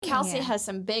Kelsey has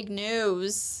some big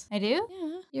news. I do?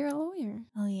 Yeah, you're a lawyer.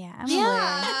 Oh, yeah. I'm a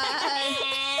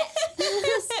lawyer.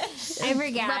 I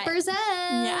forgot. Represent.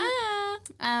 Yeah.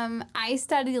 I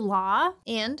study law,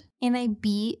 And and I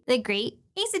beat the great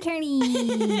Ace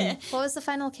Attorney. what was the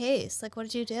final case? Like, what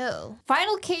did you do?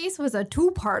 Final case was a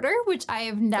two-parter, which I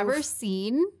have never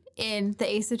seen in the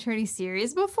Ace Attorney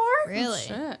series before. Really?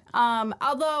 Shit.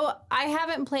 Although I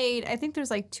haven't played, I think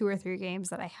there's like 2 or 3 games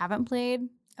that I haven't played.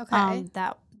 Okay.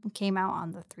 That came out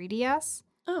on the 3DS.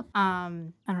 Oh. I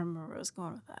don't remember where I was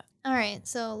going with that. All right.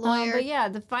 So lawyer. But yeah,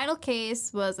 the final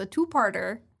case was a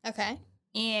two-parter, Okay.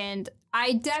 and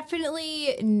I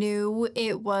definitely knew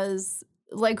it was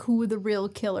like who the real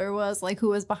killer was, like who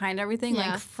was behind everything,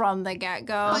 Yeah. like from the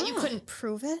get-go. But you couldn't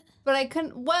prove it? But I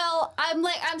couldn't. Well,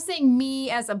 I'm saying me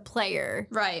as a player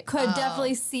Right. could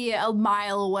definitely see it a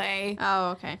mile away. Oh,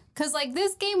 okay. Cause like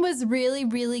this game was really,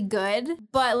 really good,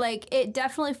 but like it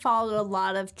definitely followed a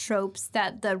lot of tropes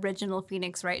that the original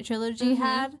Phoenix Wright trilogy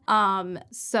had.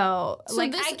 So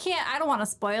like this- I don't want to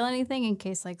spoil anything in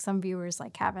case like some viewers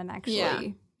like haven't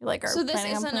actually like are So this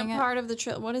planning on isn't playing a it. part of the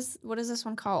what is this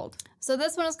one called? So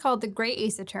this one is called The Great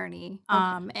Ace Attorney,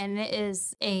 and it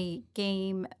is a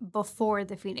game before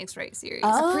the Phoenix Wright series. a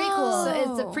prequel. So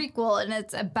it's a prequel, and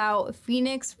it's about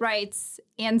Phoenix Wright's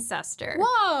ancestor.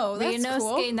 Whoa, that's Ryunosuke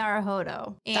cool.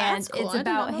 Naruhodo. And That's cool. it's I did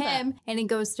not about know that. him, and he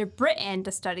goes to Britain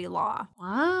to study law.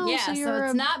 Wow. Yeah, so you're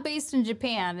it's not based in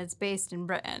Japan, it's based in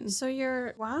Britain. So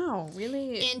you're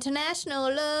really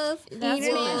International love. That's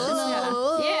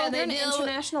International. Yeah, You're they an deal with,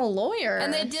 international lawyer.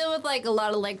 and they deal with like a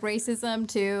lot of like racism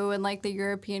too, and like the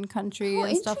European country Oh,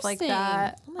 and stuff like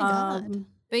that. interesting. Oh my God.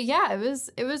 But yeah,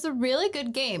 it was a really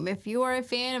good game. If you are a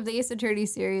fan of the Ace Attorney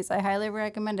series, I highly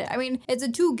recommend it. I mean, it's a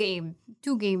two game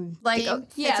like Game?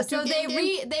 yeah. It's a So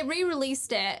two-game they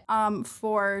re-released it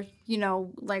for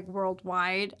like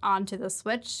worldwide onto the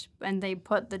Switch, and they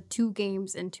put the 2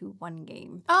 games into 1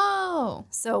 game. Oh.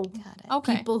 So Got it.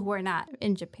 Okay. people who are not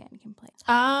in Japan can play.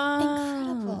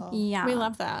 Incredible. Yeah, We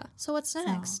love that. So what's So,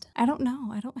 next? I don't know.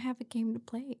 I don't have a game to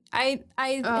play. I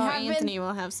haven't. Anthony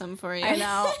will have some for you. I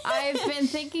know. I've been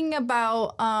thinking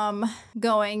about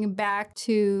going back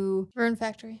to. Rune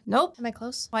Factory. Nope. Am I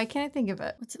close? Why can't I think of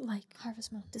it? What's it like?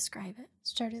 Harvest Moon. Describe it.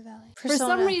 Stardew Valley. For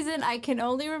some reason, I can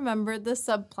only remember the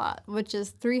subplot, which is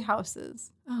 3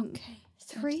 houses. Okay.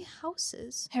 3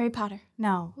 houses. Harry Potter.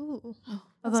 No, Ooh.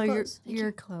 although close.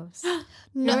 you're close.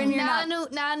 No, mean, you're not.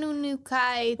 Nanu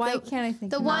Nukai. Why can't I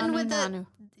think? The of one it? with Nanu.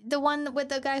 the one with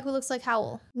the guy who looks like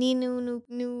Howl. Ninu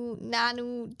nu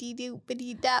nanu dee doo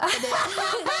bidee da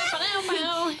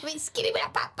Wait, skitty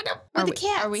bop bop bop. With the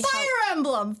cat. Are we? Fire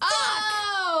Emblem.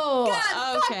 Oh.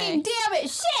 God okay. fucking damn it!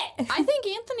 Shit. I think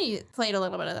Anthony played a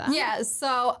little bit of that. Yeah,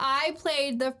 so I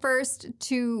played the first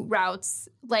 2 routes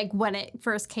like when it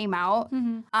first came out,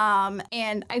 and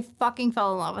I fucking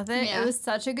fell in love with it. Yeah. It was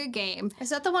such a good game. Is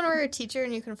that the one where you're a teacher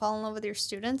and you can fall in love with your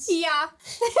students? Yeah,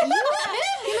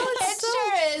 It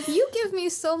sure is. You give me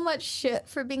so much shit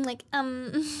for being like, You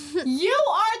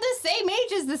are the same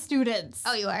age as the students.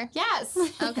 Oh, you are? Yes.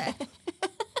 Okay.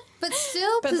 But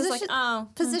still, But it's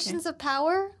like, positions of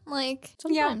power, like,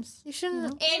 sometimes. you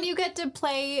shouldn't. And you get to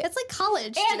play. It's like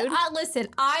college, And dude. listen,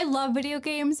 I love video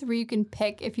games where you can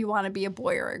pick if you want to be a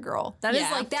boy or a girl. That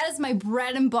is my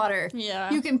bread and butter.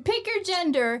 Yeah. You can pick your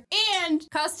gender and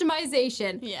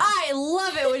customization. Yeah. I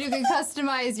love it when you can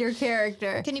customize your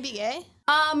character. Can you be gay?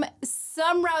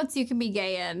 Some routes you can be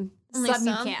gay in. Only Some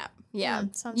you some? can't. Yeah.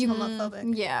 Sounds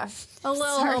homophobic. Yeah. A little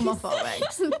Sorry.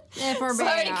 homophobic. If we're being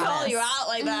honest. out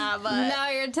like that, but No,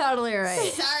 you're totally right.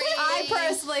 Sorry. I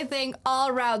personally think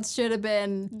all routes should have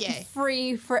been Gay.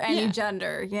 free for any Yeah.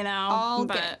 gender, you know? All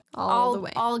But gay. All the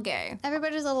way. All gay.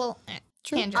 Everybody's a little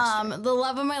hand gesture. The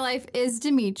love of my life is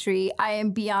Dimitri. I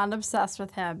am beyond obsessed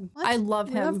with him. What? I love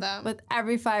We him love that. with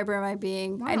every fiber of my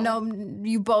being. I Wow. know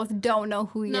you both don't know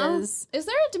who he No. is. Is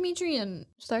there a Dimitri in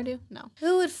Stardew? No.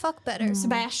 Who would fuck better?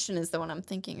 Sebastian is the one I'm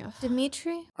thinking of.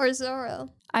 Dimitri or Zoro?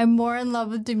 I'm more in love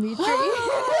with Dimitri.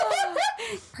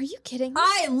 Are you kidding me?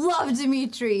 I love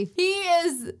Dimitri. He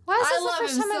is. Why is I this love the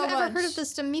first him time so I've ever much. heard of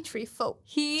this Dimitri folk?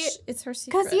 He. It's her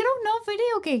secret. Because you don't know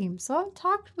video games, so I've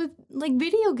talked with like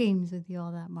video games with you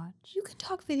all that much. You can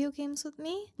talk video games with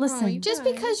me. Listen, you Just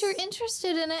Nice. because you're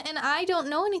interested in it and I don't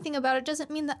know anything about it doesn't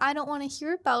mean that I don't want to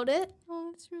hear about it.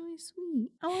 oh, that's really sweet.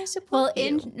 I want to support Well,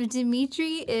 you.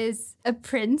 Dimitri is a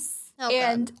prince, Oh, God.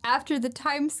 and after the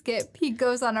time skip, he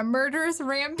goes on a murderous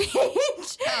rampage.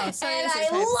 Oh, so and it is your I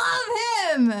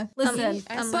type. love him. Listen,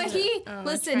 I'm but not- he I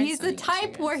listen. tried He's the sending it to you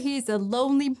type where guys. he's a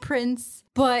lonely prince,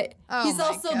 but Oh he's my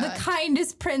also the God.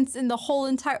 kindest prince in the whole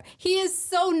entire. He is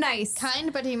so nice.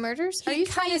 Kind, but he murders? Are He you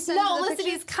trying to kind. send No, the listen.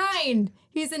 picture? He's kind.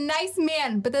 He's a nice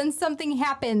man, but then something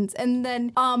happens, and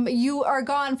then you are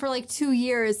gone for like 2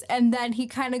 years, and then he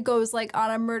kind of goes like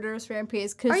on a murderous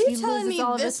rampage because Are he you telling loses me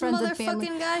all of his this friends and family.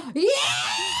 motherfucking guy?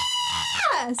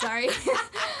 Yeah! Sorry.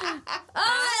 Oh,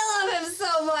 I love him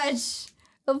so much.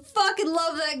 I fucking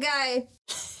love that guy.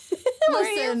 We're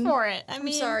here Listen, for it. I I'm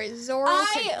mean, sorry, Zoro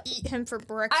I- could eat him for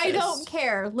breakfast. I don't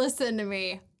care. Listen to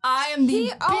me. I am the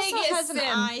he also biggest has an sim.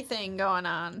 eye thing going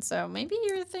on, so maybe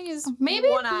your thing is Maybe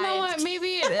one you know eye. what? Maybe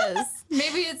it is.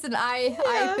 Maybe it's an eye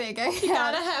thing. I You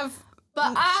gotta have.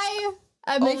 But I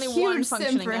am Only a one huge sim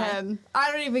functioning for eye. him.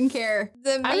 I don't even care.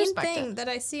 The I main respect thing it. that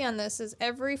I see on this is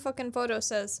every fucking photo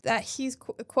says that he's,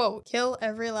 quote, kill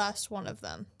every last one of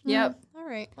them. Yep. All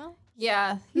right, well.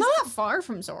 Yeah. Not that far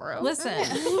from Zoro. Listen,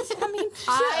 I mean,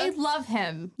 I love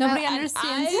him. Nobody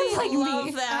understands him like love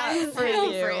me. that for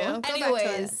feel you. for you. Go back to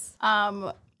Anyways,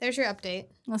 There's your update.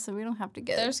 listen, we don't have to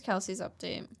get There's Kelsey's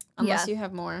update, unless Yeah. you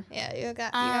have more. Yeah, you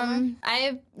got more?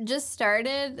 I've just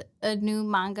started a new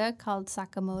manga called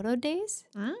Sakamoto Days.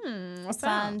 What's It's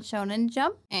on Shonen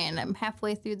Jump, and I'm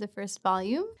halfway through the first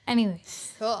volume.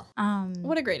 Anyways, Cool.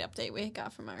 What a great update we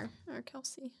got from our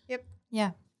Kelsey. Yep.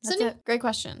 yeah, So that's it. great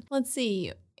question. Let's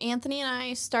see. Anthony and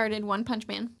I started One Punch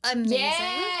Man. Amazing.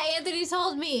 Yeah, Anthony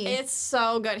told me. It's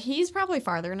so good. He's probably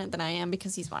farther in it than I am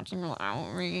because he's watching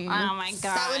without me. Oh my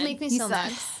god, That would make me He so mad.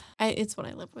 sucks. It's what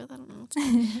I live with. I don't know.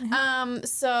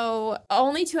 What's so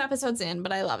only 2 episodes in,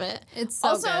 but I love it. It's so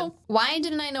Also, good. why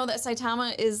didn't I know that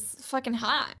Saitama is fucking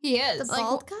hot? He is. The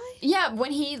bald guy? Yeah,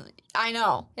 when he, I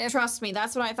know. If- Trust me,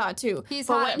 that's what I thought too. He's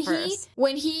but hot when at first.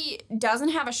 when he doesn't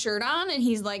have a shirt on and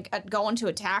he's like going to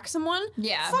attack someone,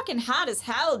 Yeah. fucking hot as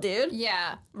hell, dude.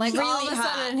 Yeah, like Really all of a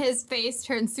hot. sudden his face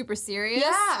turns super serious.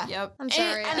 Yeah. Yep. I'm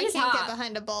sorry. and I he's can't hot. get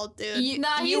behind a bald dude.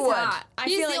 Nah, you he's would. hot. I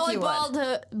He's feel the like only you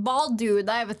would. bald dude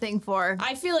I have a thing for.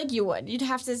 I feel like you would. You'd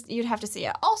have to see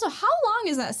it. Also, how long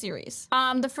is that series?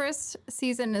 The first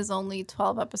season is only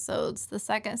 12 episodes. The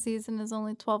second season is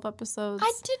only 12 episodes.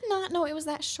 I did not know it was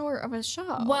that short of a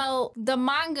show. Well, the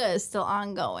manga is still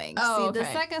ongoing. Oh, See, the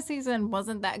okay. second season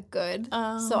wasn't that good,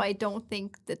 Oh. so I don't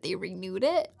think that they renewed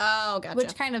it, oh, gotcha.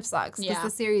 which kind of sucks because Yeah.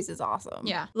 the series is awesome.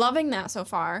 Yeah, loving that so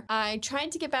far. I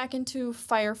tried to get back into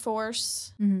Fire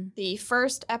Force. Mhm. The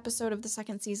first episode of the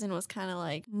second season was kind of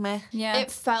like meh. Yeah. It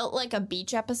felt like a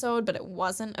beach episode, but it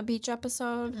wasn't a beach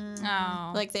episode.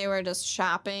 Oh. Like they were just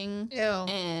shopping. Ew.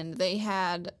 And they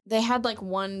had like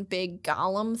one big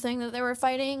golem thing that they were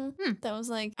fighting. That was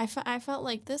like I felt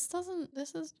like this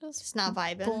is just It's not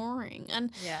vibing. boring.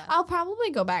 And Yeah. I'll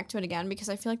probably go back to it again because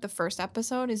I feel like the first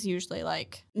episode is usually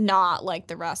like not like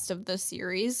the rest of the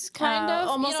series, kind of.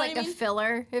 Almost you know like what I a mean?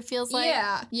 filler, it feels like.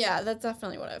 Yeah, that's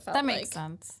definitely what it felt That like. makes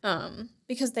sense.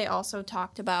 Because they also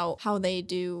talked about how they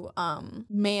do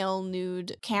male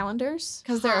nude calendars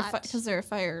because they're Hot. they're a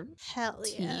fire Hell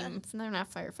yeah. team. They're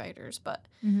not firefighters, but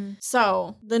Mhm.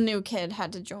 so the new kid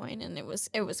had to join, and it was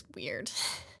weird.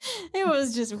 It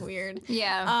was just weird.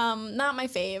 Yeah. Not my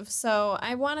fave. So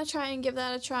I want to try and give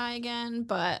that a try again,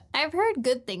 but I've heard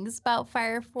good things about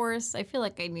Fire Force. I feel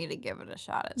like I need to give it a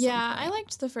shot at yeah, some I point.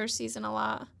 liked the first season a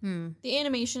lot. Hmm. The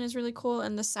animation is really cool,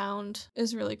 and the sound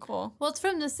is really cool. Well, it's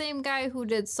from the same guy who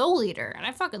did Soul Eater, and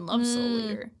I fucking love Soul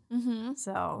Eater. Mm-hmm.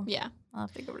 So Yeah. I'll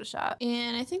have to give it a shot.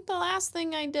 And I think the last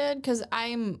thing I did, because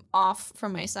I'm off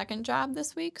from my second job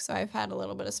this week, so I've had a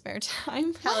little bit of spare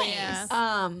time. Hell yeah.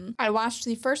 I watched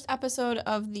the first episode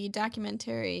of the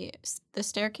documentary The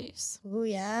Staircase. Ooh,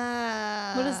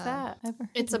 yeah. What is that? I've heard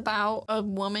It's of it. about a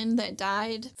woman that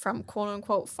died from quote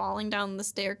unquote falling down the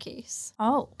staircase.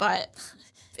 Oh. But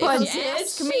But if you did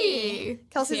ask she? me,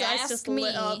 Kelsey's if you eyes ask just me,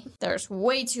 lit up. there's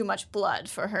way too much blood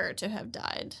for her to have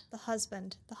died. The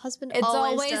husband. The husband It's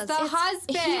always always does. the It's-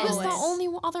 husband. He was the Always.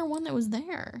 only other one that was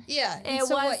there. Yeah. and It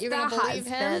so was what, you're going the to believe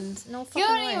him? husband. No You fucking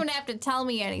don't way. even have to tell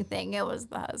me anything. It was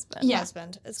the husband. Yeah.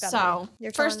 Husband. It's got So, be.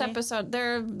 You're first telling me? episode,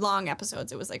 they're long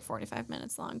episodes. It was like 45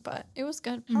 minutes long, but it was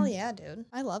good. Hell yeah, dude.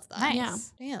 I love that. Nice.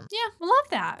 Yeah. Damn. Yeah, Love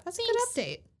that. That's Thanks. a good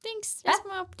update. thanks. That's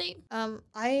my update.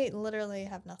 I literally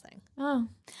have nothing. Oh.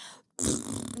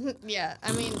 Yeah,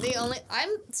 I mean, I'm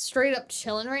straight up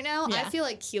chilling right now. I Yeah. feel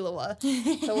like Killua,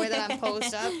 the way that I'm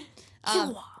posed up.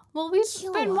 Well, we've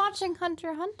Killua. been watching Hunter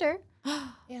x Hunter.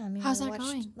 Yeah, I mean, How's I that watched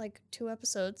going? like 2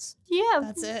 episodes. Yeah.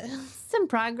 That's it. Some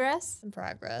progress. In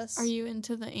progress. Are you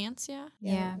into the ants yet?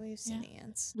 Yeah. We've seen the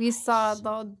ants. We saw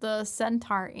the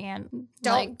centaur ant.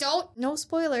 Don't, like, no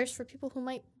spoilers for people who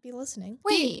might be listening.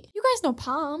 Wait, you guys know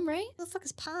Palm, right? Who the fuck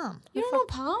is Palm? You don't know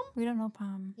Palm? We don't know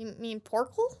Palm. You mean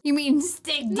Porkle? You mean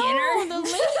steak dinner? No, the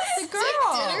lady, the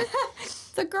girl. dinner?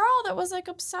 The girl that was like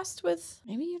obsessed with.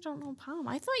 Maybe you don't know Palm.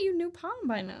 I thought you knew Palm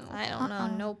by now. I don't know.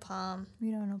 No Palm. We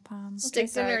don't know Palm. Stick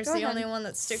sorry, dinner is go the ahead. only one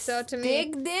that sticks out to me.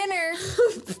 Steak dinner.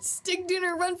 Stick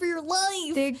dinner, run for your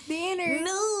life. Steak dinner.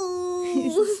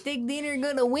 No. Steak dinner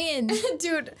gonna win.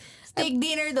 Dude. Steak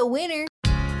dinner the winner.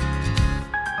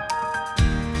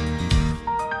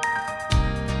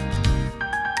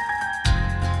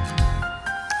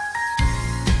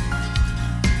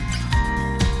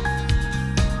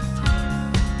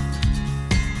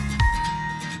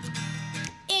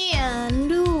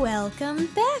 And welcome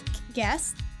back,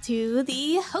 guests, to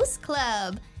the Host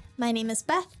Club. My name is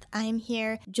Beth. I'm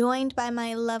here joined by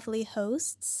my lovely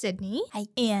hosts, Sydney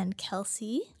and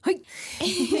Kelsey.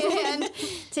 And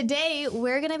today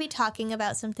we're going to be talking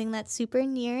about something that's super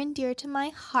near and dear to my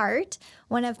heart.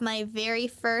 One of my very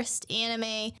first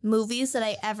anime movies that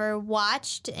I ever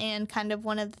watched, and kind of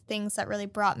one of the things that really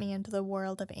brought me into the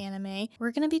world of anime.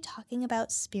 We're going to be talking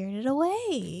about Spirited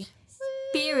Away.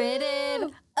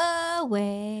 Spirited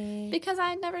Away. Because I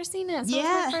had never seen it. So Yeah.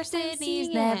 it was my first time Sydney's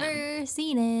seeing it. never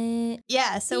seen it.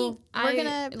 Yeah, so we're going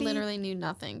I to be... literally knew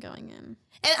nothing going in.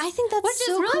 And I think that's Which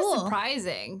so is really cool.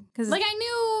 surprising. Cause Like I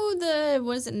knew the,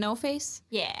 what is it, No Face?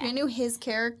 yeah. I knew his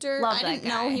character. Love I that didn't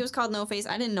guy. know he was called No Face.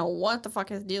 I didn't know what the fuck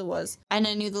his deal was. And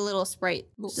I knew the little sprite.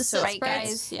 The Sprite sprites.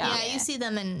 guys. Yeah. Yeah. you see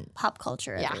them in pop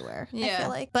culture Yeah. everywhere, I Yeah. feel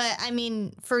like. But, I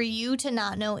mean, for you to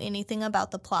not know anything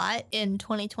about the plot in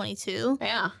 2022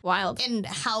 Yeah. Wild. and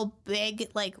how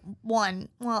big, like, one,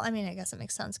 well, I mean, I guess it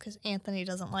makes sense because Anthony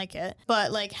doesn't like it,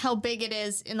 but, like, how big it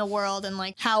is in the world and,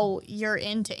 like, how you're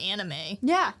into anime.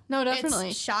 Yeah. No,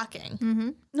 definitely. It's shocking. Mm-hmm.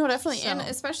 No, definitely. And So-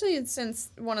 especially since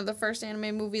one of the first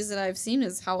anime movies that I've seen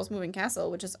is Howl's Moving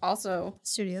Castle, which is also,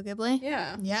 Studio Ghibli?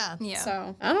 yeah. Yeah. Yeah.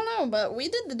 So, I don't know, but we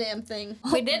did the damn thing.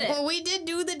 We did it. Well, we did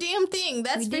do the damn thing,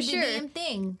 that's we for did sure. the damn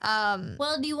thing. Um,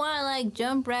 Well, do you want to like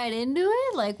jump right into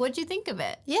it? Like, what'd you think of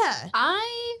it? yeah.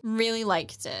 I really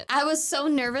liked it. I was so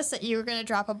nervous that you were going to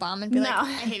drop a bomb and be like, No.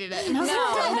 I hated it. And I was No,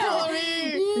 like, "Don't no. tell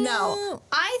me." No,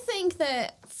 I think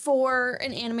that for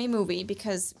an anime movie,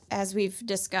 because as we've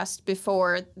discussed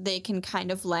before, they can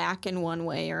kind of lack in one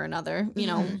way or another. You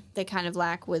know, they kind of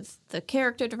lack with the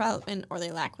character development or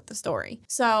they lack with the story.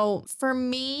 So for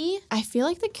me, I feel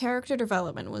like the character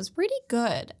development was pretty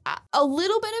good. A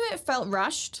little bit of it felt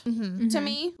rushed to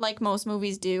me, like most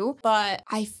movies do, but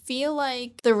I feel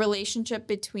like the relationship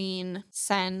between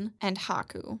Sen and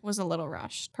Haku was a little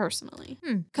rushed, personally.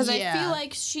 Because I Yeah. feel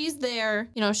like she's there,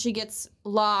 you know, she gets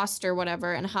lost or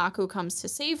whatever, and Haku comes to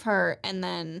save her, and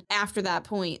then after that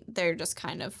point, they're just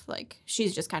kind of like,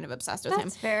 she's just kind of obsessed with him.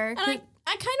 That's fair. And I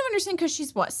kind of understand because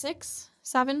she's what, 6,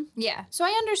 7? Yeah. So I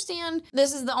understand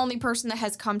this is the only person that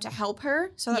has come to help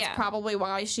her. So that's Yeah. probably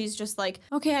why she's just like,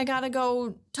 okay, I gotta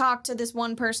go talk to this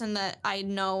one person that I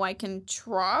know I can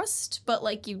trust, but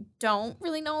like you don't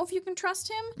really know if you can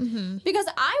trust him. Mm-hmm. Because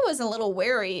I was a little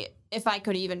wary if I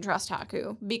could even trust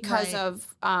Haku because Right. of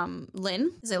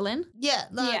Lynn. Is it Lynn? Yeah.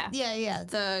 Yeah. Yeah.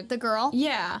 The The girl?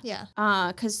 yeah. Yeah.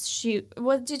 Because she,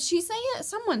 what did she say it?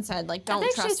 Someone said, like, don't I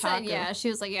think trust she said, Haku. yeah, she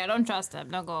was like, yeah, don't trust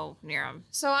him. Don't go near him.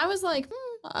 So I was like,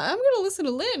 I'm gonna listen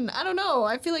to Lynn. I don't know.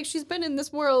 I feel like she's been in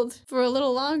this world for a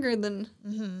little longer than.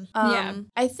 Mm-hmm. Yeah.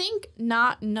 I think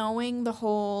not knowing the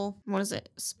whole, what is it,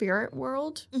 spirit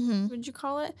world? Mm-hmm. Would you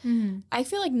call it? Mm-hmm. I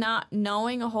feel like not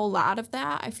knowing a whole lot of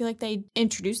that, I feel like they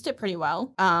introduced it pretty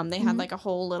well. They had like a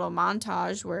whole little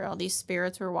montage where all these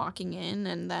spirits were walking in,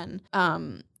 and then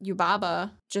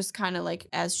Yubaba just kind of like,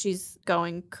 as she's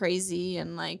going crazy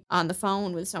and like on the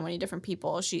phone with so many different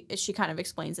people, she kind of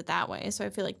explains it that way. So I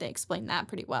feel like they explained that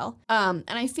pretty well. And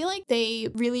I feel like they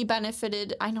really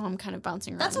benefited. I know I'm kind of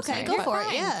bouncing around. That's I'm okay. sorry, Go but for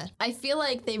it. Yeah. I feel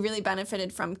like they really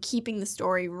benefited from keeping the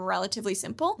story relatively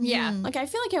simple. Yeah. Mhm. Like, I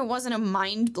feel like it wasn't a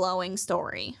mind-blowing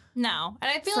story. No. And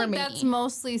I feel For like me. that's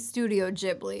mostly Studio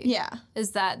Ghibli. Yeah.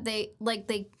 Is that they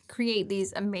create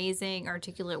these amazing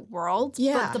articulate worlds.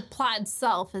 Yeah. But the plot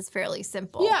itself is fairly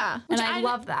simple. Yeah. And Which I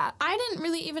love that. I didn't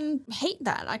really even hate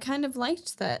that. I kind of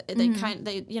liked that they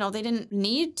they didn't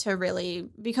need to really,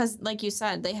 because like you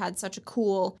said, they had such a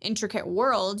cool, intricate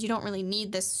world. You don't really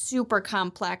need this super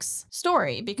complex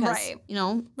story because, Right. you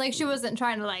know, Like she wasn't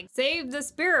trying to like save the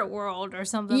spirit world or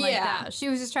something like Yeah. that. She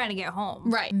was just trying to get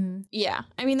home. right. Yeah.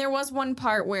 I mean, there was one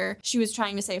part where she was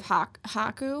trying to save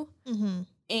Haku Mm-hmm.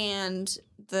 and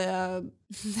the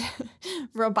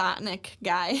Robotnik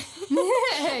guy,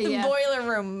 Yeah. boiler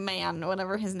room man,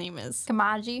 whatever his name is.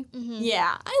 Kamaji. Mm-hmm.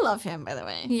 Yeah, I love him, by the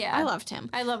way. Yeah. I loved him.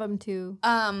 I love him too.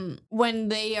 When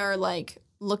they are like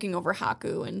looking over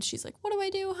Haku, and she's like, what do I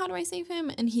do? How do I save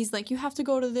him? And he's like, you have to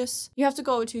go to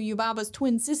Yubaba's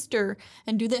twin sister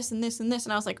and do this and this and this.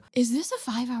 And I was like, is this a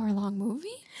 5-hour-long movie?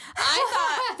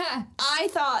 I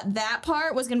thought that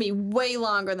part was going to be way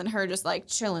longer than her just like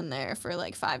chilling there for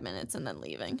like 5 minutes and then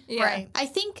leaving. Yeah. Right. I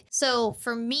think so.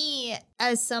 For me,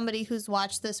 as somebody who's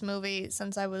watched this movie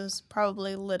since I was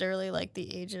probably literally like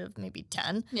the age of maybe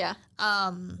 10, Yeah.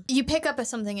 you pick up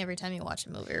something every time you watch a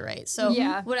movie, right? So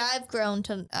Yeah. what I've grown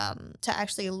to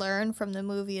actually learn from the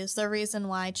movie is the reason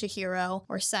why Chihiro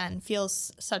or Sen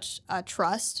feels such a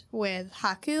trust with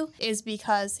Haku is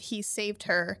because he saved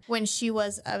her when she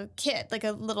was a kid, like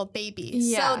a little baby.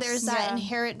 Yes. So there's that Yeah.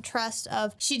 inherent trust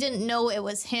of she didn't know it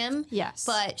was him. Yes.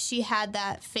 But she had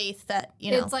that faith that,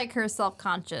 you know, It's like her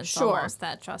self-conscious Sure. almost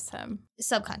that trusts him.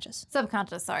 subconscious.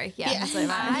 Subconscious, sorry. Yeah. Yeah. that's what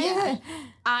I meant.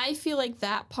 I feel like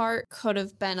that part could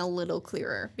have been a little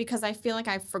clearer because I feel like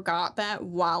I forgot that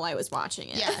while I was watching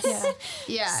it. Yes. Yeah.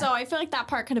 Yeah. So I feel like that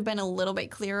part could have been a little bit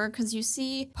clearer because you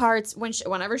see parts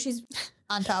whenever she's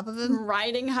On top of him.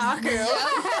 riding Haku.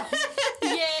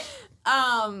 Yeah.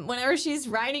 Whenever she's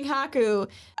riding Haku,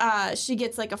 she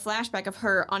gets like a flashback of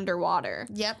her underwater.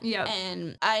 Yep. Yep.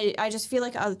 And I just feel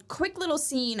like a quick little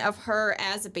scene of her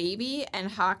as a baby and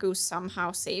Haku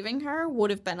somehow saving her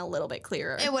would have been a little bit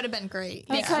clearer. It would have been great.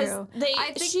 That's Because true.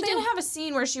 I think she they- did have a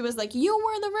scene where she was like, you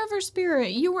were the river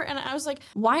spirit. You were, and I was like,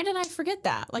 why did I forget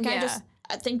that? Like, Yeah.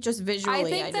 I think just visually, I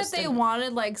think that just they didn't-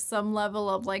 wanted like some level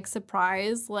of like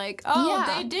surprise, like, oh,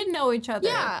 Yeah. they did know each other.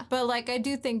 Yeah. But like, I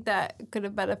do think that could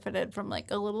have benefited from like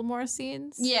a little more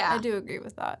scenes. Yeah. I do agree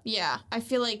with that. Yeah, I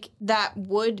feel like that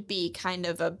would be kind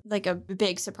of a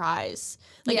big surprise.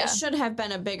 Like Yeah. it should have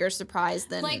been a bigger surprise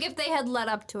than Like if they had led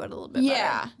up to it a little bit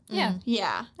yeah, better. Yeah.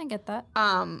 yeah. I get that.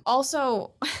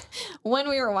 Also, when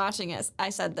we were watching it, I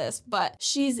said this, but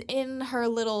she's in her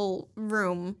little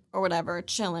room or whatever,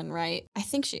 chilling, right? I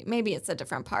think maybe it's a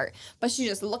different part, but she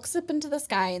just looks up into the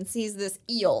sky and sees this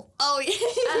eel. Oh,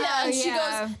 yeah. And she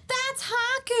yeah. goes, that's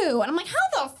Haku. And I'm like,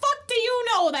 how the fuck do you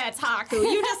know that's Haku?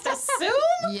 You just assume?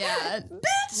 Yeah.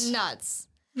 Bitch. Nuts.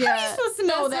 How are you supposed to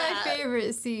know That's that? my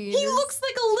favorite scene. He looks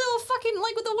like a little fucking,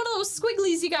 like with one of those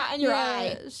squigglies you got in your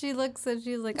eye. She looks and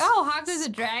she's like, oh, Haku's a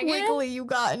dragon? Wiggly you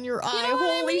got in your eye. know what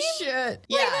I Holy mean? shit.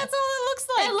 Like, that's all it looks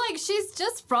like. And like she's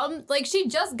just from like she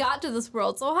just got to this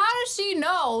world, so how does she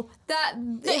know that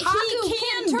That he Haku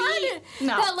can can turn be- it?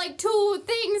 No. That like two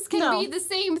things can No. be the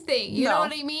same thing. You know No.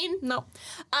 what I mean? No.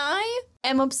 I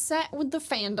am upset with the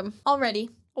fandom already.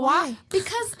 Why?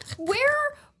 Because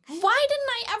why didn't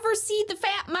I ever see the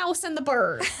fat mouse and the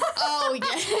bird? Oh,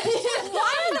 yeah.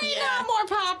 Why are they not more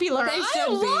popular? They I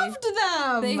should be. loved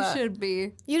them. They should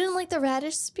be. You didn't like the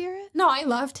radish spirit? No, I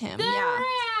loved him. The Yeah.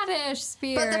 radish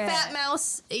spirit. But the fat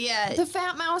mouse, yeah. The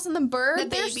fat mouse and the bird, The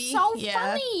they're baby, so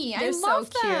yeah. funny. They're I so love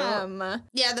cute. them.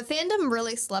 Yeah, the fandom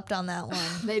really slept on that one.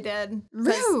 They did.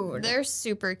 'Cause Rude. They're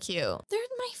super cute. They're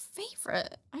my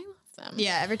favorite. I love them.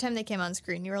 Yeah, every time they came on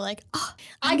screen, you were like, oh,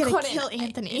 I I'm going to couldn't- kill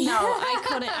Anthony. No,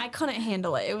 I couldn't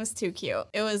handle it. It was too cute.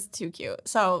 It was too cute.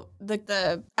 So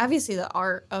the obviously the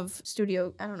art of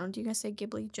Studio, I don't know, do you guys say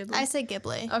Ghibli? I say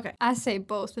Ghibli. Okay. I say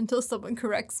both until someone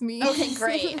corrects me. Okay,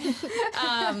 great.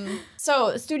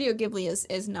 So Studio Ghibli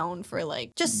is known for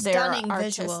like Just their stunning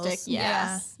artistic, visuals.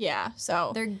 yes, yeah.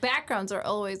 So Their backgrounds are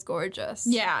always gorgeous.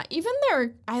 yeah, even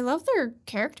I love their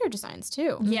character designs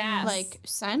too. Yes. like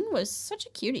Sen was such a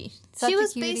cutie. Such She a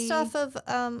was cutie. based off of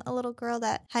a little girl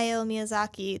that Hayao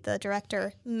Miyazaki, the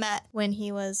director, met when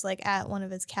he was like at one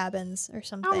of his cabins or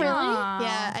something. really? Aw.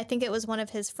 Yeah, I think it was one of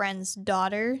his friend's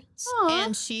daughters, Aw.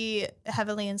 and she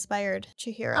heavily inspired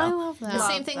Chihiro. I love that. The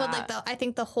Love same thing with like that. I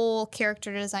think the whole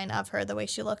character design of her, the way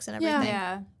she looks and Yeah. everything.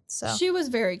 Yeah. So She was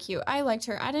very cute. I liked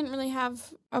her. I didn't really have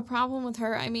a problem with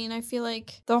her. I mean, I feel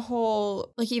like the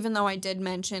whole, like, even though I did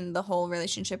mention the whole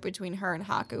relationship between her and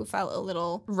Haku felt a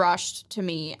little rushed to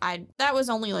me. That was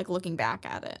only like looking back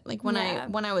at it. Like when Yeah.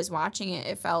 I was watching it,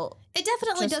 it felt it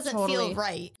definitely Just doesn't totally- feel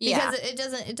right Yeah.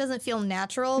 because it doesn't feel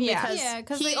natural Yeah. because Yeah,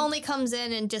 'cause he they- only comes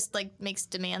in and just like makes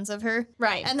demands of her.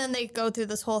 right. And then they go through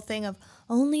this whole thing of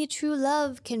only true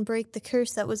love can break the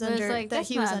curse that was But under it's like that that's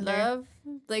he was not under. love.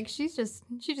 Like she just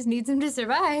needs him to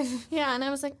survive. Yeah, and I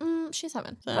was like, she's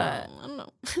heaven. So, But- I don't know.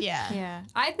 Yeah. Yeah.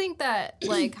 I think that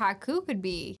like Haku could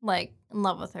be like in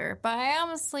love with her, but I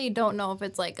honestly don't know if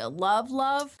it's like a love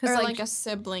Or because like a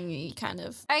sibling kind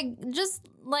of. I just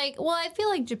like I feel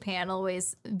like Japan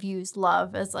always views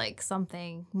love as like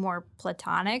something more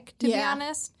platonic to be Yeah.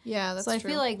 honest. Yeah, that's So I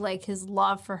feel like his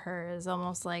love for her is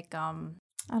almost like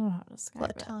I don't know how to describe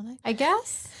it. Platonic. I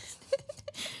guess.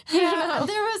 Yeah,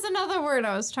 there was another word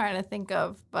I was trying to think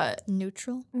of, but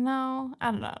Neutral. no,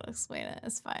 I don't know how to explain it.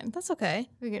 It's fine. That's okay.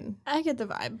 We can. I get the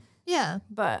vibe. Yeah.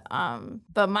 But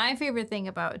my favorite thing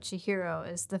about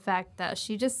Chihiro is the fact that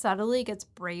she just subtly gets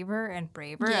braver and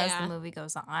braver as the movie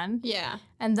goes on. Yeah.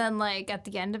 And then, like, at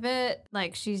the end of it,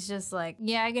 like, she's just like,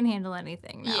 yeah, I can handle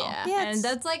anything now. Yeah. And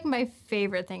that's, like, my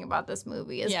favorite thing about this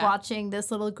movie is watching this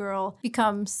little girl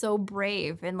become so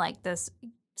brave in, like, this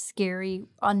scary,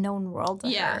 unknown world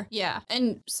to her. Yeah.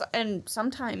 And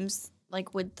sometimes,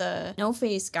 like, with the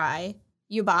no-face guy,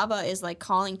 Yubaba is, like,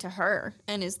 calling to her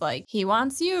and is like, he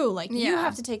wants you. Like, you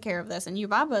have to take care of this. And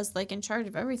Yubaba is, like, in charge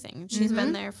of everything. She's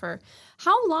been there for...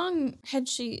 How long had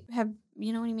she...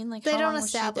 You know what I mean? Like, they how don't long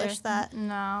was she establish there? that.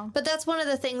 No. But that's one of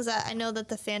the things that I know that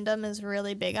the fandom is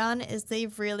really big on is they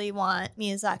really want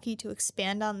Miyazaki to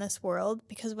expand on this world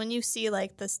because when you see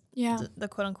like this, the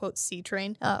quote unquote sea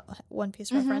train, One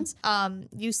Piece reference,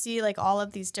 you see like all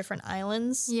of these different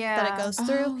islands that it goes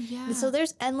through. Oh, yeah. And so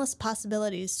there's endless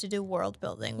possibilities to do world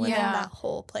building within that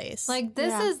whole place. Like,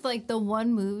 this is like the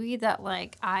one movie that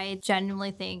like I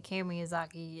genuinely think Hayao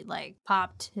Miyazaki like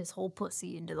popped his whole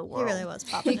pussy into the world. He really was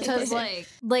popping his because pussy.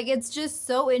 like it's just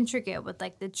so intricate with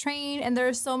like the train and there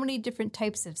are so many different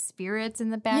types of spirits in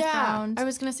the background. I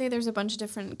was gonna say there's a bunch of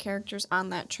different characters on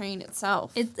that train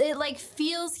itself. It like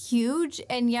feels huge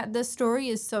and yet the story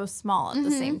is so small at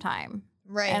the same time.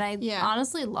 Right. And I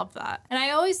honestly love that. And I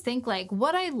always think, like,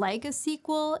 would I like a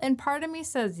sequel? And part of me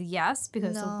says yes,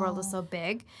 because the world is so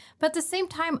big. But at the same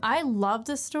time, I love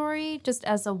the story just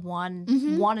as a one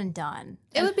and done.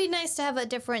 It would be nice to have a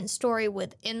different story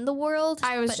within the world.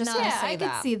 I was just gonna say I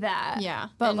that. could see that. Yeah.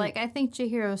 But, And like, I think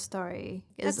Chihiro's story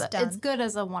is That's done. it's good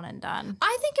as a one and done.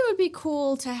 I think it would be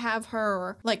cool to have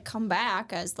her like come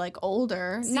back as like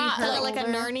older, not Kinda like like a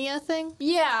Narnia thing.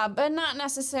 yeah, but not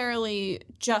necessarily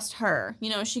just her. You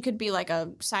know, she could be like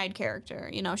a side character.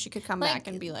 You know, she could come back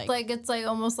and be like it's like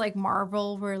almost like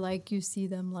Marvel, where like you see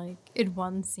them like in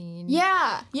one scene.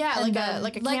 yeah, And like then, a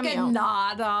like cameo. a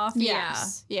nod off.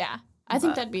 Yes. Yeah. I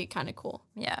think that'd be kind of cool.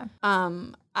 Yeah.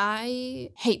 I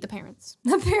hate the parents.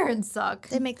 The parents suck.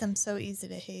 They make them so easy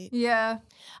to hate. Yeah.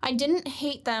 I didn't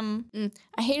hate them.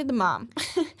 I hated the mom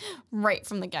right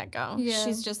from the get-go. Yeah.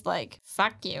 She's just like,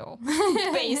 fuck you.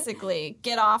 Basically,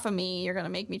 get off of me. You're going to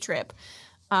make me trip.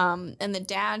 And the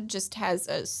dad just has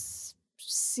a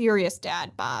serious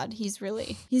dad bod. He's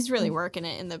really working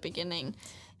it in the beginning.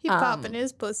 He popping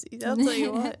his pussy, I'll tell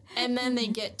you what. And then they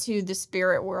get to the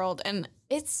spirit world, and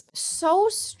it's so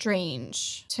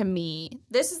strange to me.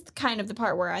 This is kind of the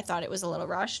part where I thought it was a little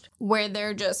rushed, where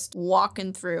they're just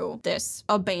walking through this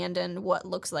abandoned, what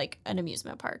looks like an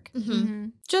amusement park.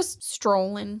 Just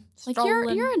strolling. Like,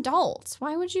 you're adults.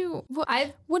 Why would you?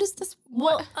 What is this?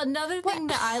 Well, another thing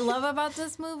that I love about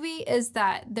this movie is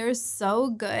that they're so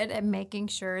good at making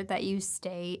sure that you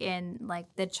stay in, like,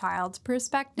 the child's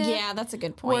perspective. Yeah, that's a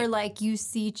good point. Where, like, you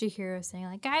see Chihiro saying,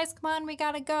 like, guys, come on, we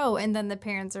gotta go. And then the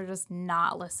parents are just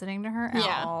not listening to her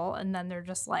at all. And then they're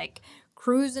just, like,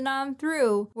 cruising on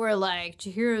through. Where, like,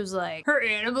 Chihiro's like, her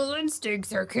animal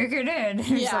instincts are kicking in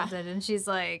or something. And she's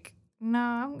like,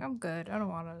 no, I'm good. I don't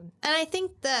want to. And I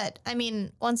think that, I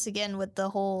mean, once again, with the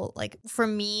whole, like, for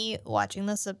me, watching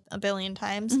this a billion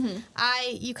times,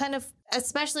 you kind of,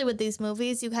 especially with these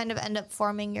movies, you kind of end up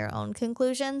forming your own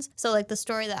conclusions. So, like, the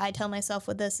story that I tell myself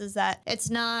with this is that it's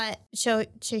not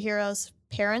Chihiro's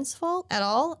parents' fault at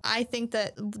all. I think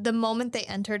that the moment they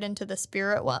entered into the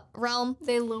spirit realm,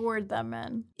 They lured them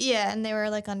in. yeah, and they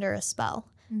were, like, under a spell.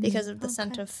 Because of the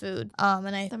scent of food. And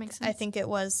That makes sense. I think it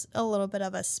was a little bit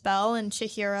of a spell, and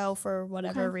Chihiro, for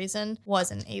whatever reason,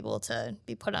 wasn't able to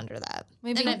be put under that.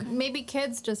 Maybe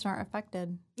kids just aren't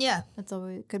affected. Yeah, That's all.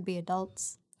 It could be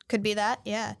adults. could be that,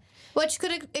 yeah. Which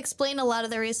could explain a lot of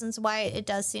the reasons why it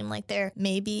does seem like they're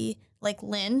maybe, like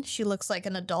Lynn, she looks like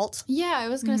an adult. Yeah, I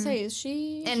was going to say, is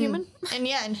she human? And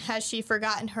yeah, and has she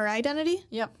forgotten her identity?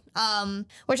 Yep.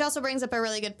 Which also brings up a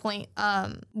really good point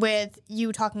with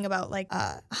you talking about like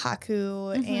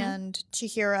Haku and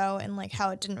Chihiro and like how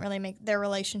it didn't really make their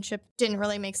relationship didn't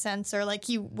really make sense, or like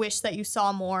you wish that you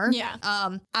saw more. Yeah.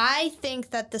 I think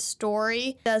that the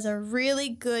story does a really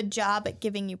good job at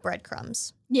giving you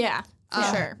breadcrumbs. Yeah, for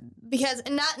sure. Because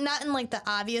not in like the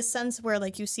obvious sense where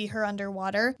like you see her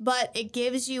underwater, but it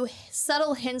gives you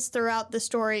subtle hints throughout the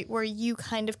story where you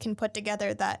kind of can put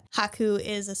together that Haku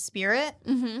is a spirit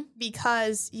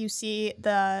because you see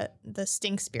the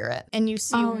stink spirit and you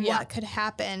see what could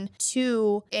happen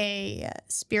to a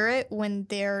spirit when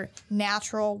their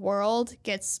natural world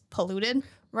gets polluted.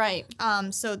 Right.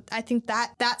 So I think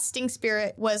that Sting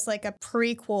Spirit was like a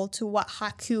prequel to what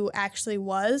Haku actually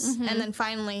was. And then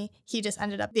finally he just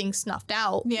ended up being snuffed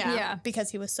out. Yeah.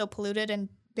 Because he was so polluted and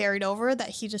buried over that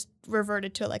he just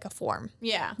reverted to like a form.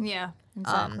 Yeah. Yeah,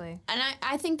 exactly. And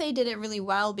I think they did it really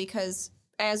well because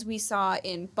as we saw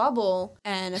in Bubble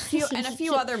and a few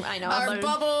other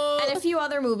Bubble and a few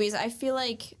other movies, I feel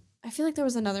like there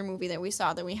was another movie that we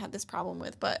saw that we had this problem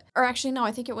with, or actually no,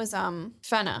 I think it was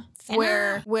Fenna.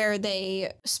 Where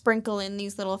they sprinkle in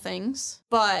these little things,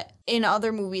 but in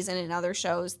other movies and in other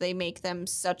shows they make them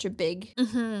such a big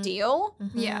deal,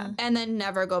 and then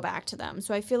never go back to them.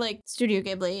 So I feel like Studio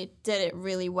Ghibli did it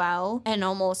really well and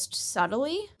almost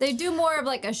subtly. They do more of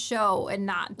like a show and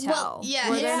not tell.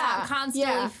 Where they're not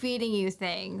constantly feeding you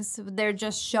things. They're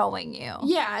just showing you.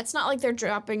 Yeah, it's not like they're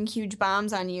dropping huge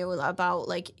bombs on you about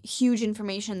like huge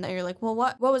information that you're like, well,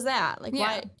 what was that? Like,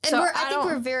 why? And so I think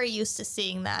we're very used to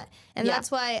seeing that. And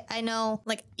that's why I know,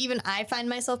 like, even I find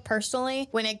myself personally,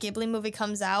 when a Ghibli movie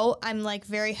comes out, I'm, like,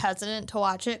 very hesitant to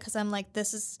watch it because I'm like,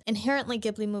 this is inherently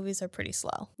Ghibli movies are pretty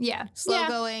slow. Yeah. Slow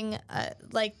going,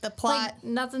 like, the plot. Like,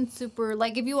 nothing super,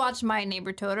 like, if you watch My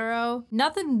Neighbor Totoro,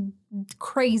 nothing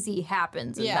crazy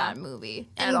happens in that movie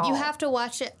and at all. You have to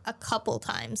watch it a couple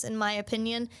times, in my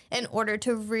opinion, in order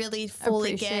to really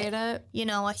fully appreciate get it. You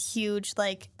know, a huge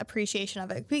like appreciation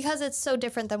of it, because it's so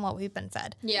different than what we've been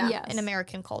fed in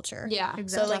American culture. Yeah,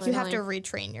 exactly. So like you have to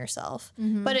retrain yourself,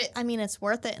 but it's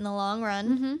worth it in the long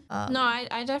run. No,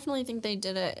 I definitely think they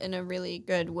did it in a really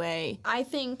good way. I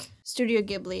think Studio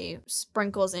Ghibli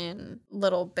sprinkles in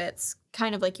little bits,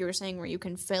 kind of like you were saying, where you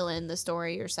can fill in the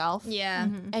story yourself. Yeah.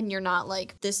 And you're not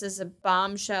like, this is a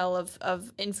bombshell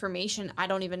of information I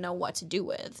don't even know what to do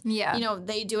with. Yeah. You know,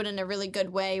 they do it in a really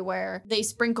good way where they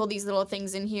sprinkle these little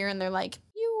things in here and they're like,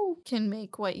 you can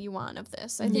make what you want of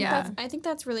this. I think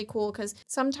that's really cool because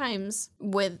sometimes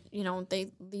with, you know,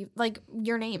 they leave like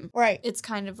your name. Right. It's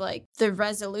kind of like the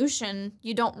resolution,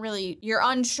 you're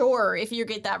unsure if you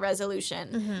get that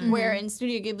resolution. Where in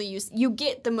Studio Ghibli, you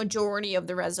get the majority of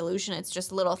the resolution. It's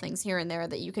just little things here and there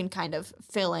that you can kind of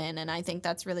fill in. And I think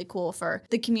that's really cool for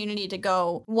the community to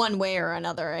go one way or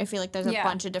another. I feel like there's a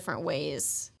bunch of different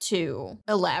ways to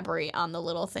elaborate on the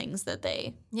little things that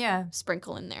they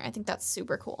sprinkle in there. I think that's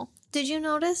super cool. Did you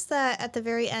notice that at the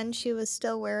very end she was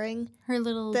still wearing her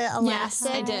little the elastic?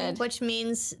 Yes, I did. Which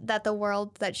means that the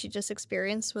world that she just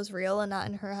experienced was real and not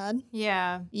in her head.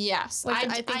 Yeah. Yes. Which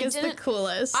I think is the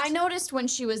coolest. I noticed when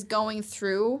she was going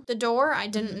through the door. I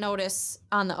didn't notice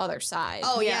on the other side.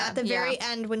 Oh, yeah. At the very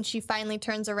end, when she finally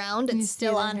turns around, it's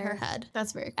still on her head.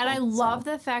 That's very cool. And I love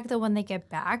the fact that when they get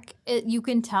back, you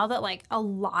can tell that, like, a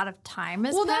lot of time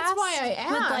has passed. Well, that's why I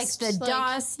asked. With, like, the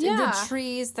dust, the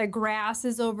trees, the grass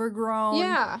is overgrown.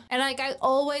 Yeah. And, like, I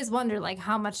always wonder, like,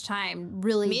 how much time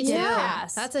really did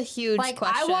pass. That's a huge question.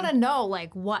 I want to know,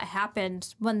 like, what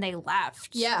happened when they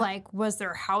left. Yeah. Like, was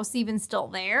their house even still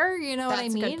there? You know what I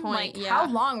mean? That's a good point. Like, how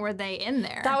long were they in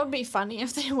there? That would be funny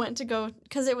if they went to go,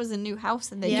 because it was a new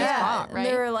house and they just bought, right?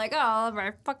 They were like, oh, all of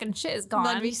our fucking shit is gone.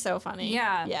 That'd be so funny.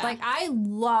 Yeah. Like, I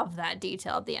love that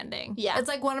detail at the ending. Yeah. It's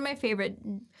like one of my favorite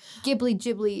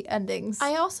Ghibli endings.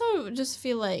 I also just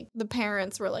feel like the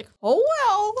parents were like, oh,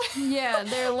 well. Yeah,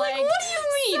 they're like, what do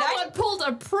you mean? Someone pulled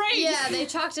a prank. Yeah, they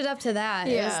chalked it up to that.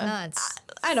 Yeah. It was nuts.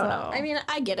 I don't know. I mean,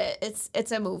 I get it.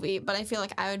 It's a movie, but I feel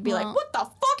like I would be like, what the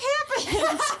fuck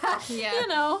happened? You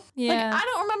know? Yeah. Like, I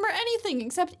don't remember anything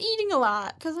except eating a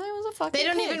lot because I was a fucking They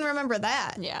don't pig. even remember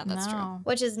that. Yeah, that's true.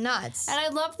 Which is nuts. And I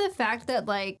love the fact that,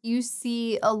 like, you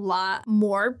see a lot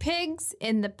more pigs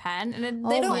in the pen, and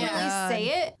they don't really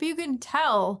say it, but you can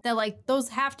tell that, like, those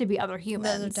have to be other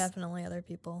humans. Those are definitely other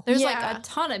people. There's, like, a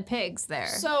ton of pigs there.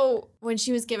 So when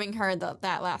she was giving her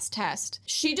that last test,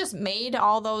 she just made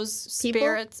all those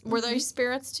spirits. Were they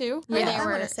spirits too? Yeah, I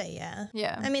want to say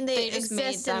Yeah. I mean, they just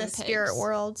exist made in them the spirit pigs.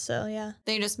 world, so yeah.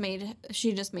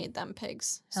 She just made them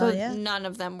pigs. Hell So yeah. none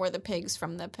of them were the pigs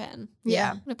from the pen.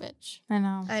 Yeah. What a bitch. I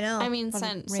know. I know. I mean, What a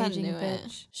Sen raging knew bitch.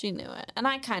 it. She knew it. And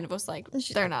I kind of was like,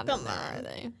 they're not in there, are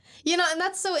they? You know, and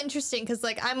that's so interesting because,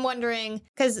 like, I'm wondering,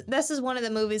 because this is one of the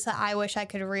movies that I wish I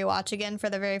could rewatch again for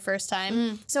the very first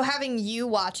time. So having you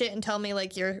watch it and tell me,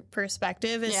 like, your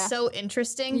perspective is so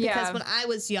interesting because when I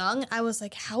was young, I was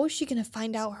like, how is she going to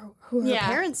find out who her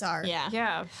parents are? Yeah.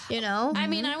 Yeah. You know? I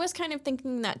mean, I was kind of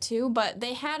thinking that too, but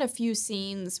they had a few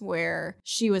scenes where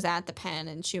she was at the pen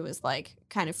and she was like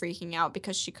kind of freaking out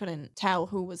because she couldn't tell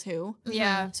who was who.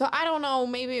 Yeah. So I don't know,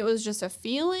 maybe it was just a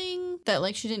feeling that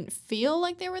like she didn't feel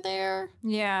like they were there.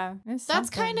 Yeah. That's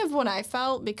kind of what I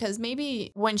felt, because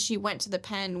maybe when she went to the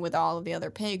pen with all of the other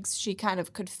pigs, she kind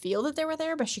of could feel that they were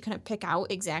there, but she couldn't pick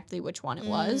out exactly which one it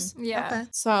was. Yeah. Okay.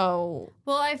 So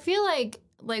Well, I feel like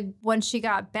when she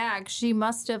got back, she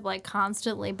must have like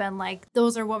constantly been like,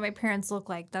 those are what my parents look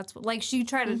like. That's what, like, she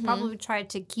probably tried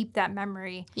to keep that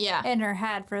memory yeah. in her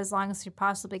head for as long as she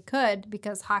possibly could,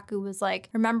 because Haku was like,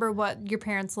 remember what your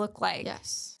parents look like.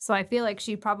 Yes. So I feel like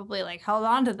she probably like held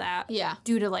on to that Yeah.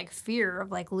 due to like fear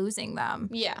of like losing them.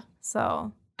 Yeah.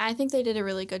 So I think they did a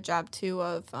really good job too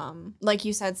of, like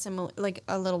you said, like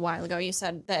a little while ago, you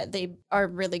said that they are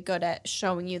really good at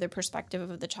showing you the perspective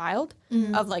of the child,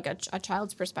 of like a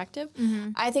child's perspective.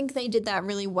 I think they did that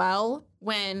really well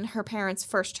when her parents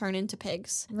first turned into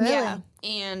pigs. Really? yeah,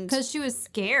 And because she was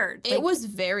scared. it was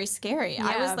very scary.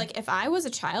 I was Yeah. like, if I was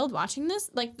a child watching this,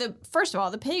 like first of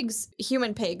all, the pigs,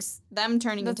 human pigs, them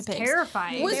turning That's into pigs.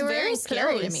 terrifying. Was They were very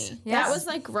scary to close. me. Yeah. That was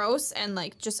like gross and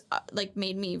like just like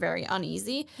made me very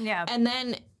uneasy. Yeah. And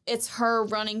then it's her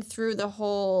running through the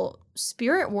whole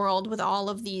spirit world with all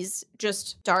of these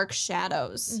just dark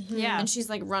shadows. Yeah. And she's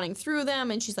like running through them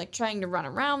and she's like trying to run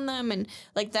around them. And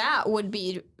like that would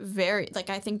be very, like,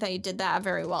 I think they did that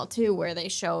very well too, where they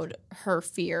showed her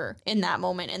fear in that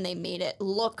moment and they made it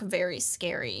look very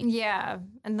scary. Yeah.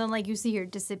 And then like you see her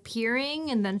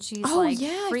disappearing and then she's Oh, like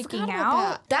I forgot freaking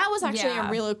about out. That was actually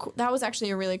Yeah. that was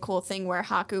actually a really cool thing where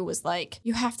Haku was like,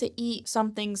 you have to eat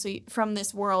something from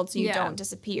this world so you Yeah. don't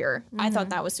disappear. I thought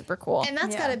that was super cool. And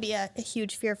that's Yeah. got to be a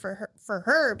huge fear for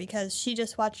her because she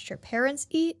just watched her parents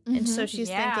eat, and so she's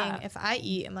Yeah. thinking, if I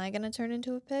eat, am I going to turn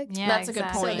into a pig? Yeah, That's a good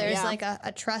exactly. point. So there's yeah. like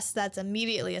a trust that's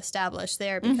immediately established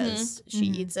there because she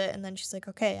eats it, and then she's like,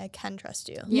 okay, I can trust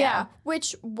you. Yeah.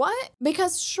 Which, what?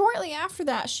 Because shortly after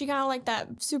that, she got like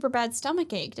that super bad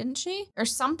stomach ache, didn't she? Or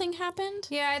something happened?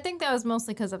 Yeah, I think that was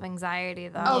mostly because of anxiety,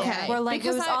 though. Okay. Where, like,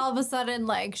 Because it was I- all of a sudden,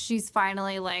 like, she's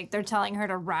finally, like, they're telling her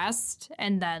to rest,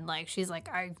 and then, like, she's like,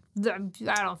 I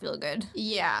don't feel good.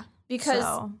 Yeah. Because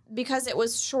So- because it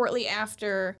was shortly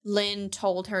after Lynn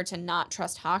told her to not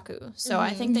trust Haku. So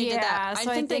I think they did that.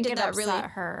 So I think they did it that really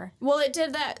upset her. well. It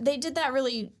did that. They did that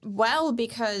really well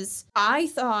because I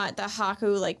thought that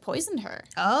Haku like poisoned her.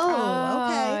 Oh,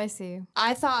 okay. I see.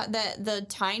 I thought that the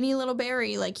tiny little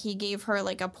berry, like he gave her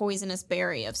like a poisonous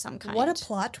berry of some kind. What a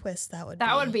plot twist that would be.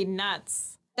 That would be nuts.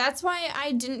 That's why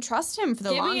I didn't trust him for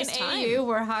the Give me an longest time. AU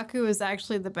where Haku is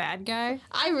actually the bad guy.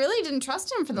 I really didn't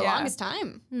trust him for the Yeah. longest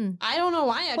time. I don't know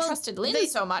why I Well, trusted Lynn they-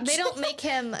 so much. They don't make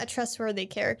him a trustworthy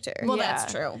character. Well,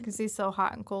 that's true. Because he's so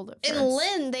hot and cold at first. In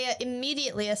Lynn, they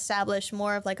immediately establish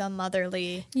more of like a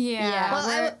motherly. Yeah.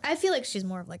 Well, I feel like she's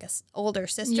more of like a older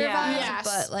sister Yeah. vibe, Yes,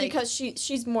 but like because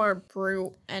she's more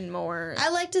brute and more. I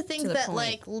like to think to the that point.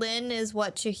 like Lynn is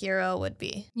what Chihiro would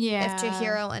be. Yeah. If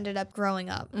Chihiro ended up growing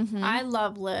up. I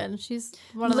love Lynn. She's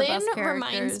one of the Lynn best characters.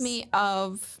 reminds me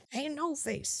of. Ain't no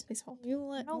face. You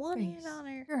let No one face. in on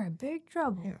her. You're in big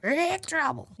trouble. Big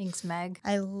trouble. Thanks, Meg.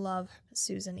 I love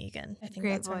Susan Egan. I think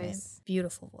Great that's her name. voice.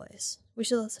 Beautiful voice. We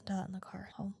should listen to that in the car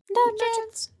home. No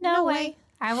chance. No way.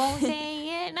 I won't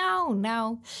say it.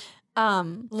 No.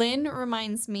 Lynn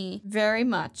reminds me very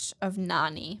much of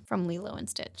Nani from Lilo and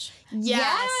Stitch.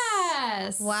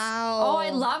 Yes. Wow. Oh, I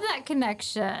love that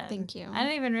connection. Thank you. I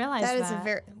didn't even realize that. That is a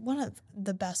very one of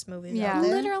the best movies Yeah. out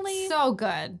there. Literally. so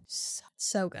good.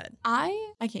 So good. I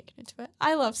can't get into it.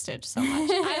 I love Stitch so much.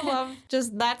 I love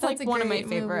just that's like That's a one of my great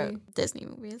favorite movie. Disney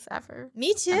movies ever.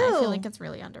 Me too. And I feel like it's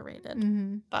really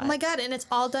underrated. But Oh my god, and it's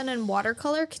all done in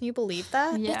watercolor. Can you believe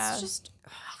that? Yeah. it's just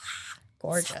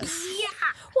Gorgeous.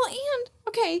 well. And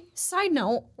okay, side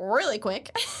note, really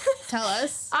quick. Tell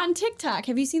us. On TikTok,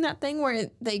 have you seen that thing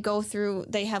where they go through?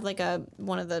 They have like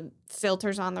one of the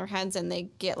filters on their heads, and they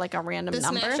get like a random The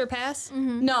number. smash or pass?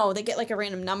 No, they get like a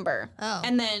random number. Oh.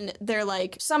 And then they're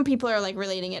like, some people are like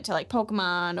relating it to like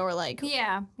Pokemon or like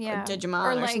Yeah. Digimon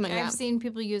or like something like I've that. seen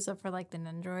people use it for like the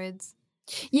Nindroids.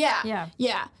 Yeah.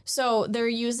 Yeah. So they're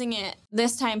using it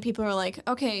this time. People are like,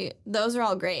 okay, those are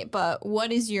all great, but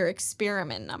what is your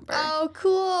experiment number? Oh,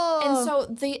 cool. And so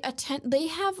they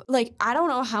have like, I don't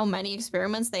know how many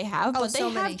experiments they have, but they so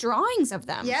have many. drawings of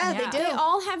them. Yeah, Yeah. they do. They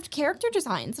all have character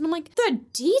designs. And I'm like, the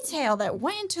detail that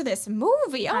went into this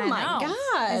movie. Oh I my know.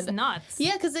 It's God. nuts.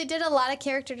 Yeah, because they did a lot of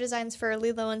character designs for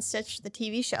Lilo and Stitch, the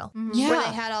TV show, Yeah. where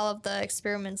they had all of the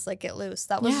experiments like get loose.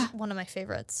 That was Yeah. one of my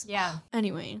favorites. Yeah.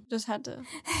 Anyway, just had to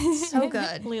So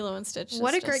good. Lilo and Stitch.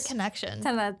 What is a great just- connection.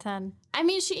 10 out of 10. I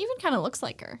mean, she even kind of looks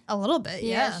like her. A little bit,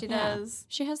 yeah. she Yeah. does.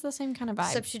 She has the same kind of vibe.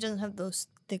 Except she doesn't have those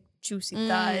thick, juicy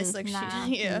thighs like nah.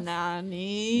 she. Yeah.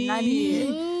 Nani.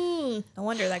 No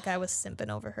wonder that guy was simping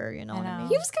over her. You know what I know. mean?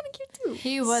 He was kind of cute too.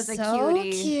 He was a so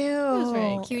cutie. cute. was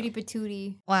very cute. Cutie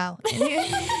patootie. Wow.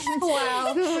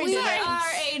 Wow. We We did it. are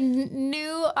a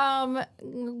new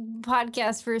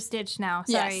podcast for Stitch now.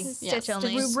 Sorry. Yes. Stitch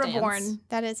only. We were stands. born.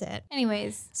 That is it.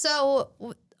 Anyways. So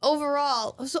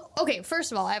overall, okay,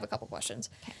 first of all, I have a couple questions.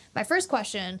 My first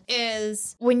question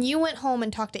is, when you went home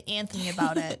and talked to Anthony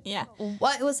about it, Yeah.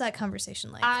 what was that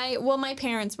conversation like? Well, my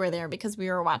parents were there because we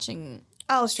were watching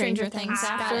Oh, Stranger Things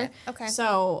Got after. it. Okay.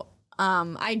 So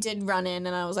I did run in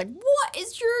and I was like, what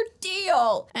is your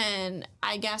deal? And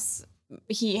I guess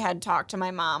he had talked to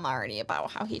my mom already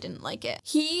about how he didn't like it.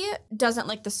 He doesn't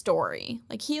like the story.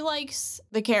 Like, he likes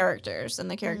the characters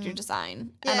and the character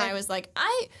design. And Yeah. I was like,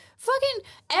 fucking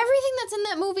everything that's in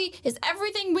that movie is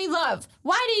everything we love.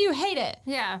 Why do you hate it?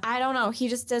 Yeah. I don't know. He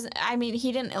just doesn't. I mean,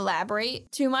 he didn't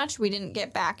elaborate too much. We didn't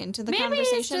get back into the Maybe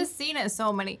conversation. he's just seen it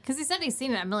so many. Because he said he's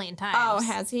seen it a million times. Oh,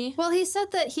 has he? Well, he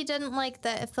said that he didn't like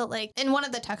that it felt like, in one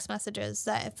of the text messages,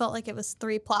 that it felt like it was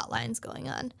 3 plot lines going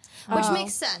on, which Oh.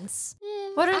 makes sense.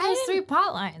 What are I those didn't- 3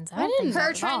 plot lines? I don't didn't- think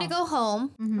Her so trying to at all. go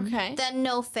home, Okay. then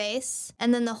No Face,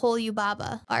 and then the whole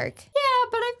Yubaba arc. Yeah,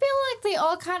 but I feel like they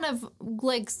all kind of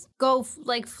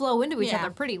like flow into each Yeah.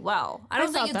 other pretty well. I I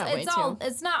don't felt think that way,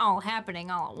 it's not all happening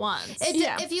all at once.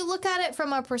 If you look at it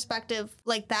from a perspective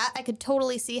like that, I could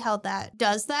totally see how that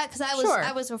does that, because Sure.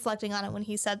 I was reflecting on it when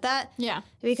he said that, Yeah.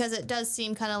 because it does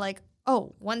seem kind of like,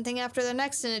 oh, one thing after the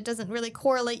next, and it doesn't really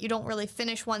correlate. You don't really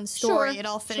finish one story. Sure, It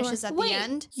all finishes at Wait, the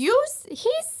end. he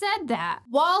said that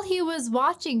while he was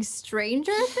watching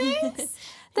Stranger Things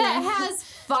that has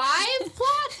 5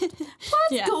 plots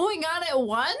Yeah. going on at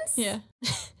once? Yeah.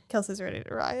 Kelsey's ready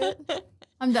to riot.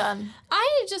 I'm done.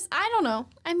 I don't know.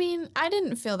 I mean, I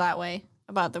didn't feel that way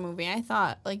about the movie. I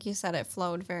thought, like you said, it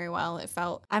flowed very well. It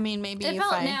felt, I mean, maybe It if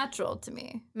felt I natural to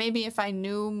me. maybe if I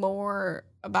knew more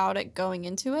about it going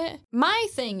into it. My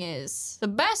thing is, the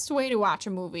best way to watch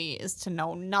a movie is to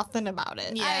know nothing about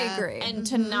it. Yeah. I agree. And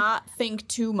to not think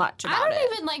too much about I don't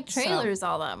it. even like trailers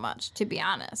all that much, to be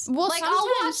honest. Well, like I'll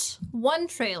watch sometimes- one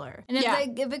trailer, and if Yeah.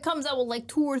 if it comes out with like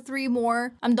 2 or 3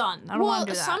 more, I'm done. I don't want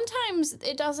to do that. sometimes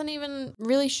it doesn't even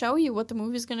really show you what the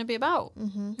movie's going to be about.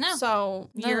 No.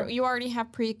 So No. you already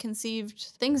have preconceived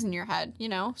things in your head, you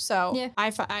know? So Yeah.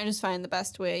 I just find the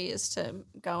best way is to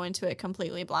go into it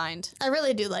completely blind. I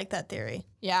really do like that theory.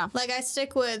 Yeah. Like, I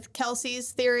stick with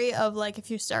Kelsey's theory of, like,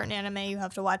 if you start an anime, you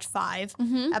have to watch 5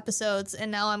 episodes.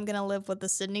 And now I'm going to live with the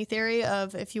Sydney theory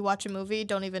of, if you watch a movie,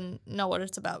 don't even know what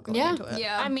it's about going into it.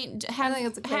 Yeah. I mean, think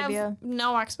it's a good have idea.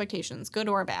 no expectations, good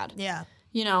or bad. Yeah.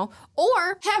 You know,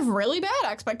 or have really bad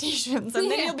expectations, and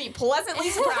then Yeah. you'll be pleasantly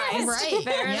surprised. Right.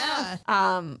 Fair yeah.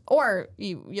 Or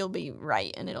you'll be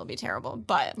right and it'll be terrible.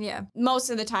 But Yeah. most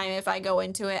of the time, if I go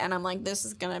into it and I'm like, this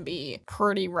is gonna be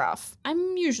pretty rough,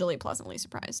 I'm usually pleasantly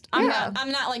surprised. I'm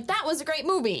not like, that was a great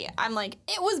movie. I'm like,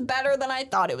 it was better than I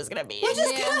thought it was gonna be. Which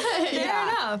is good. Fair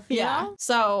enough. you Yeah. know?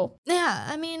 So Yeah.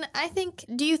 I mean,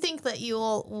 do you think that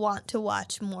you'll want to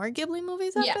watch more Ghibli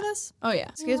movies after Yeah. this? oh yeah.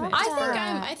 Excuse me.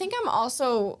 I think I'm also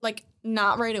like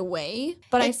not right away,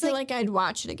 but It's I feel like- like I'd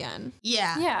watch it again.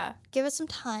 Yeah. Yeah. Give it some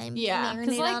time. Yeah.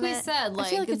 Because Marinate like on we it. said, I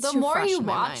feel like it's the too more fresh you in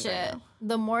my watch mind right it, now.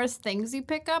 the more things you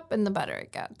pick up and the better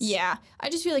it gets. Yeah, I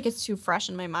just feel like it's too fresh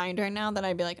in my mind right now that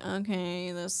I'd be like,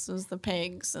 okay, this is the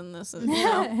pigs and this is, you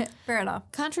know. Fair enough.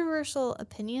 Controversial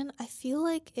opinion. I feel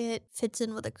like it fits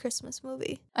in with a Christmas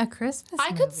movie. A Christmas I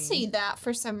could movie. see that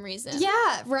for some reason.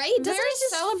 Yeah, right? Doesn't Very it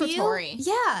just celebratory.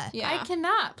 Feel, yeah. Yeah. I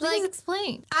cannot. Please Like-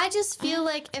 explain. I just feel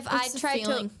like if I It's a tried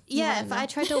feeling. to, yeah, Yeah, if no. I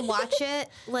tried to watch it,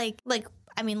 like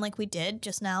I mean, like we did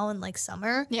just now in like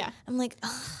summer, Yeah. I'm like,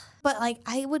 ugh. But like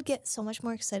I would get so much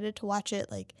more excited to watch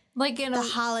it like Like in the a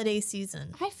holiday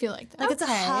season. I feel like that. Like it's a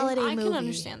Okay. holiday I movie. can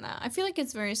understand that. I feel like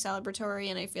it's very celebratory,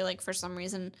 and I feel like for some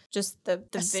reason, just the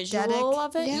Aesthetic. visual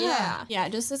of it, Yeah. yeah,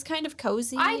 just is kind of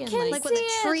cozy. I and can like see with the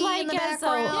it tree like in the as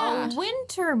background. a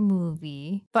winter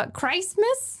movie, but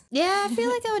Christmas. Yeah, I feel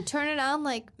like I would turn it on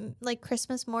like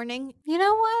Christmas morning, You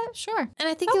know what? sure, and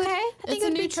I think it would. Okay. I think it's it a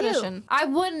would new be too. tradition. I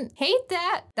wouldn't hate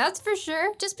that. That's for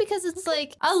sure. Just because it's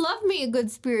like, I love me a good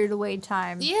Spirited Away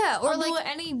time. yeah, or I'll do like it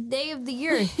any day of the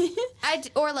year.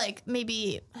 or like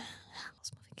maybe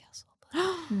Howl's Moving Castle.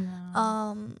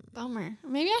 Bummer.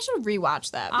 Maybe I should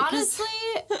rewatch that. Because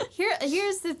Honestly,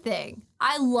 here's the thing.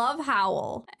 I love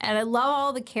Howl and I love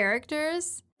all the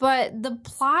characters, but the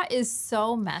plot is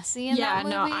so messy in yeah, that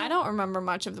movie. no, I don't remember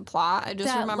much of the plot. I just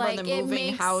That, remember like, the it moving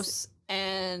makes- house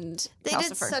and They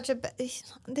Calcifer.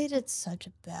 did such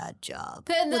a bad job.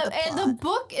 And with the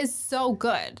book is so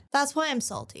good. That's why I'm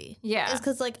salty. Yeah. It's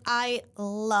because, like, I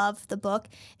love the book.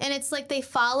 And it's like they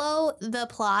follow the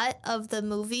plot of the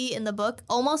movie in the book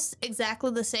almost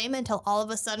exactly the same until all of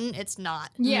a sudden it's not.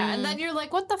 Yeah, and then you're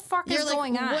like, what the fuck is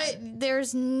going on? What?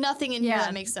 There's nothing in here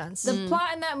that makes sense. The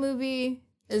plot in that movie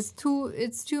is too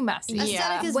messy.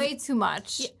 Aesthetic is way too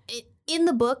much. in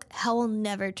the book, Howl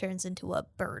never turns into a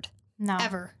bird. No.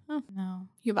 Ever. No.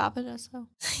 Yubaba does so.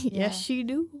 Yes, she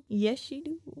do. Yes, she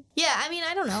do. Yeah, I mean,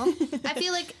 I don't know. I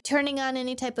feel like turning on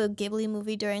any type of Ghibli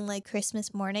movie during, like,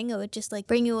 Christmas morning, it would just, like,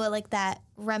 bring you like, that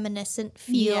reminiscent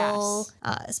feel.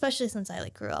 Yes. Especially since I,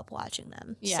 like, grew up watching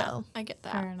them. Yeah, So. I get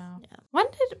that. Fair enough. Yeah. When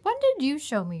did you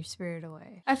show me Spirited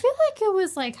Away? I feel like it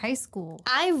was, like, high school.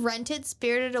 I rented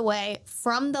Spirited Away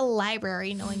from the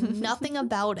library knowing nothing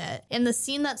about it. And the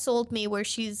scene that sold me where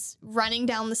she's running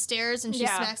down the stairs and she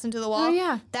smacks into the wall. Oh,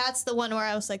 yeah. That's the one where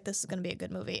I was like, this is going to be a good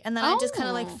movie. And then I just kind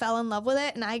of like fell in love with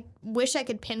it. And I wish I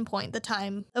could pinpoint the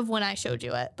time of when I showed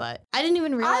you it. But I didn't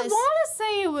even realize. I want to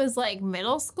say it was, like,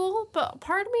 middle school, but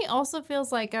part of me also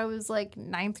feels like I was, like,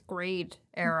 9th grade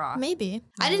era. Maybe.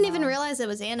 I didn't even realize it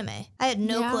was anime. I had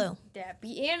no clue. That'd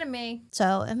be anime. So,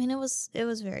 I mean, it was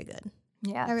very good.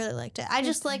 Yeah. I really liked it. I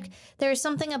just like, there's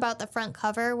something about the front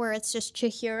cover where it's just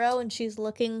Chihiro and she's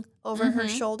looking over her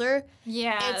shoulder.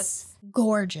 Yes. It's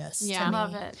gorgeous. Yeah. to me.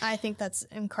 Love it. I think that's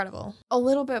incredible. A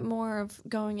little bit more of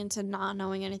going into not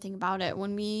knowing anything about it.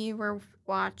 When we were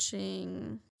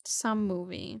watching some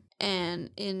movie and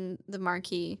in the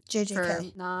marquee JJK.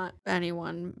 for not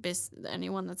anyone that's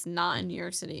not in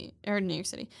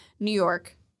New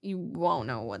York, you won't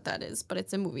know what that is, but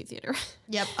it's a movie theater.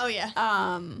 Yep. Oh,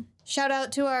 yeah. Shout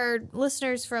out to our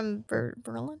listeners from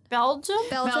Berlin? Belgium?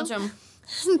 Belgium.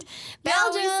 We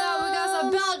got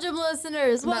some Belgium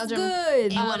listeners. What's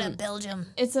good? And what a Belgium.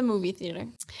 It's a movie theater.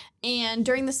 And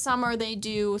during the summer, they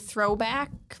do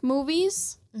throwback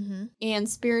movies. Mm-hmm. And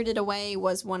Spirited Away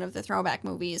was one of the throwback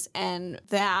movies. And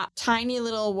that tiny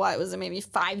little, maybe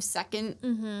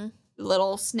 5-second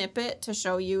little snippet to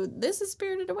show you this is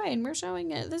Spirited Away and we're showing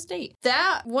it this date.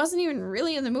 That wasn't even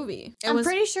really in the movie. I'm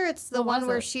pretty sure it's the one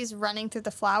where it? she's running through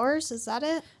the flowers. Is that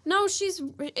it? No,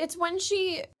 it's when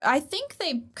I think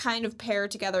they kind of pair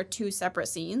together two separate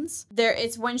scenes.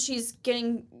 It's when she's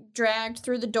getting dragged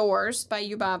through the doors by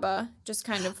Yubaba, just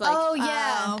kind of like. Oh,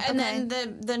 yeah. And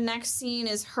then the next scene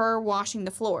is her washing the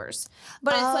floors.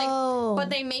 But it's like, but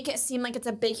they make it seem like it's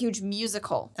a big, huge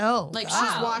musical. Oh, Like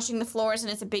she's washing the floors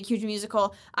and it's a big, huge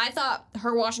musical. I thought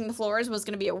her washing the floors was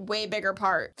going to be a way bigger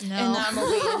part in that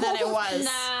movie than it was.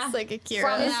 It's like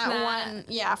Akira.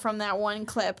 From that one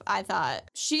clip, I thought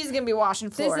she's going to be washing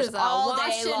floors This is all a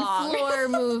day wash long. and floor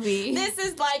movie. This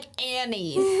is like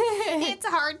Annie. It's a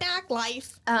hard knock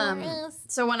life.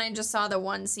 So when I just saw the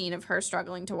one scene of her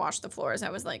struggling to wash the floors, I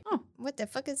was like, oh, What the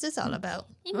fuck is this all about?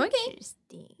 okay.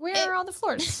 Where are all the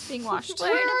floors being washed?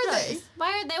 Where are they?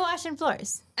 Why are they washing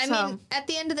floors? I mean, at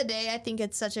the end of the day, I think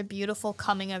it's such a beautiful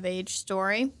coming of age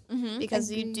story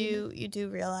because you do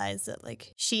realize that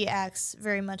like she acts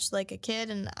very much like a kid,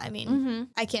 and I mean,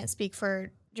 I can't speak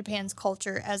for Japan's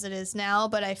culture as it is now,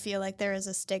 but I feel like there is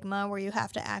a stigma where you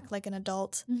have to act like an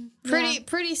adult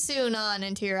pretty soon on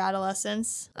into your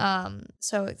adolescence.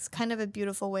 So it's kind of a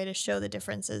beautiful way to show the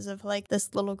differences of like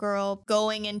this little girl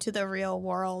going into the real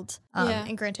world.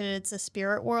 And granted, it's a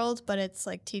spirit world, but it's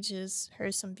like teaches her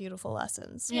some beautiful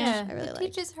lessons. Yeah, I really it like.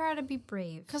 teaches her how to be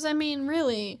brave. Because, I mean,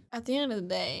 really, at the end of the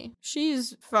day,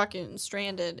 she's fucking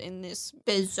stranded in this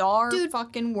bizarre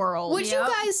fucking world. Would you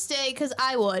guys stay? Because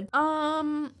I would.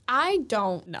 I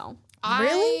don't know.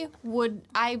 Really?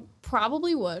 I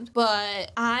probably would,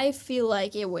 but I feel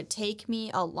like it would take me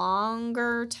a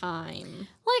longer time.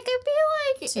 Like, I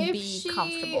feel like To if be she,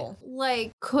 comfortable.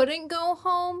 like, couldn't go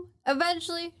home,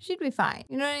 eventually, she'd be fine.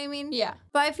 You know what I mean? Yeah.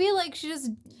 But I feel like she just...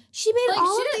 She made Like,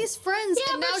 all she of didn't- these friends,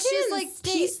 Yeah, and but now she she's didn't like,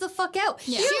 stay- peace the fuck out.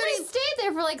 Yeah. She only stayed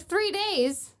there for, like, 3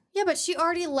 days. Yeah, but she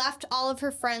already left all of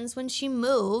her friends when she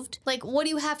moved. Like, what do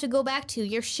you have to go back to?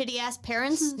 Your shitty ass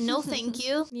parents? No, thank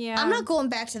you. Yeah. I'm not going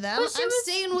back to them. But she I'm was-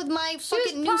 staying with my She was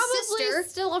fucking new probably sister.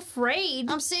 still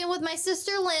afraid. I'm staying with my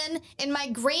sister Lynn and my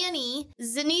granny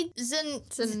Zaniba.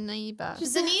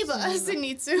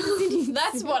 Zenitsu.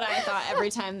 That's what I thought every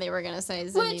time they were going to say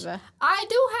Which Zaniba. I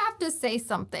do have to say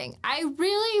something. I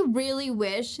really, really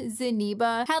wish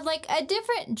Zaniba had like a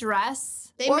different dress.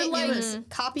 They or made like it was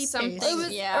copy something. paste. it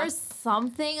was Yeah. or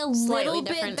something a Slightly little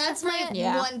different. bit That's my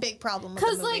different. one big problem with the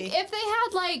Because, movie. like, if they had,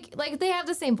 like, they have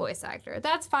the same voice actor.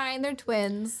 That's fine. They're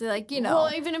twins. Like, you know.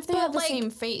 Well, even if they But, have the like, same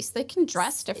face, they can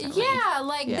dress differently. Yeah,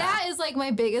 like, Yeah. that is, like,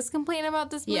 my biggest complaint about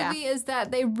this movie Yeah. is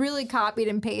that they really copied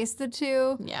and pasted the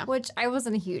two. Yeah. Which I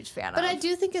wasn't a huge fan But of. I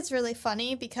do think it's really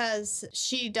funny because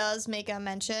she does make a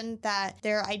mention that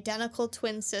they're identical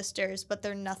twin sisters, but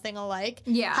they're nothing alike.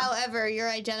 Yeah. However, you're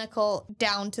identical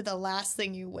down to the last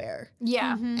thing you wear.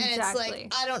 Yeah, And exactly. it's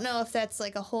like, I don't know if that's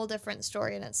like a whole different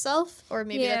story in itself, or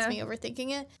maybe that's Yeah. me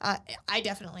overthinking it. I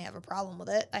definitely have a problem with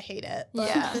it. I hate it. But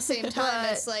Yeah. at the same time,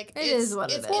 But it's like, it it's, is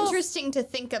what it it's is. interesting to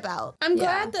think about. I'm Yeah.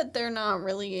 glad that they're not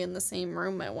really in the same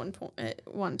room at one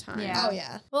time. Yeah. Oh,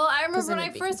 yeah. Well, I remember then when I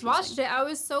it'd be first watched it, I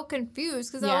was so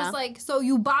confused because I Yeah. was like, so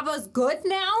you Baba's good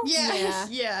now? Yeah. Yeah.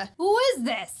 Yeah. Who is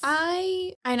this?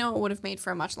 I know it would have made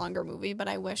for a much longer movie, but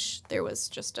I wish there was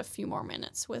just a few more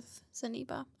minutes with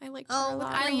Zaniba. I liked her a Oh,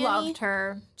 lot. I Granny. loved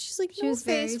her. She's like, She no was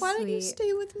very face. Why don't you sweet.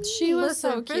 stay with me? She was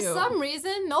Listen, so cute. for some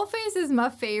reason, No Face is my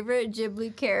favorite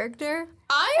Ghibli character.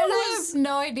 I And I was have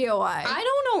no idea why. I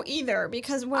don't know either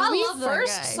because when I we love that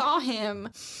first guy. saw him,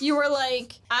 you were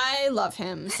like, I love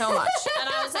him so much. And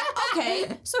I was like,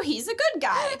 okay, so he's a good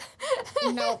guy.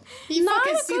 Nope. You Not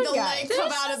fucking a see good the guy. leg come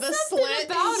There's out of the just something slit.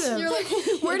 about him. You're like,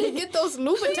 where'd he get those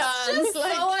Louboutins? He's just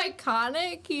Like, so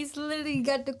iconic. He's literally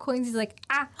got the coins. He's like,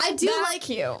 ah. I do That's like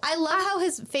cute. I love how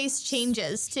his face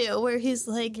changes too, where he's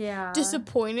like Yeah.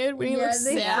 disappointed when he Yeah, looks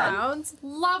they sad. frowns.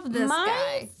 Love this My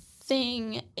guy.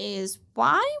 thing is,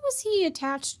 why was he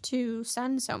attached to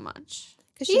Sen so much?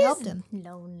 Because she helped him.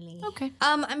 Lonely. Okay.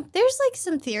 There's like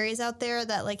some theories out there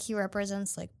that like he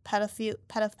represents like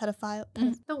pedophile.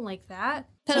 Don't like that.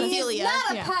 Pedophilia. He's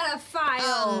not a Yeah.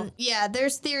 pedophile. Yeah,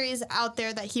 there's theories out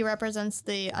there that he represents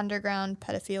the underground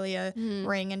pedophilia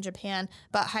ring in Japan.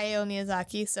 But Hayao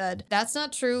Miyazaki said, that's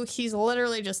not true. He's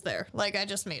literally just there. Like, I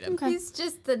just made him. He's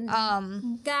just the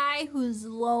guy who's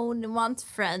alone and wants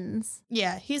friends.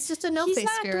 Yeah, he's just a no-face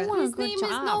spirit. His name is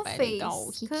No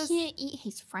Face. He 'cause- can't eat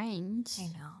his friends. I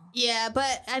know. Yeah,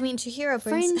 but I mean, Chihiro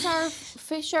brings... Friends are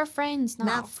fish are friends,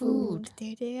 not food.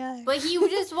 There they are. But he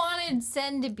just wanted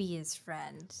Sen to be his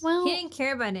friend. Well, he didn't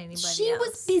care about anybody She else.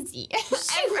 was busy.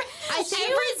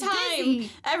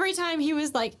 every time he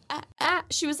was like,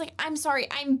 she was like, I'm sorry,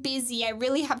 I'm busy. I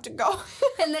really have to go.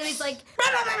 And then he's like,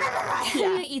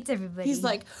 and he eats everybody. He's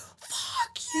like,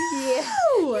 fuck you. Yeah.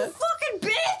 You fucking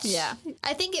bitch. Yeah.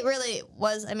 I think it really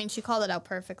was. I mean, she called it out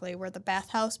perfectly, where the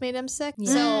bathhouse made him sick.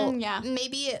 Yeah. So Yeah.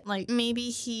 maybe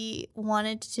he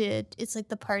wanted to. It's like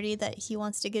the party that he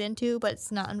wants to get into, but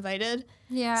it's not invited.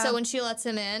 Yeah. So when she lets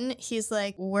him in, he's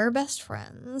like, "We're best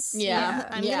friends. Yeah.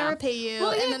 I'm Yeah. gonna repay you."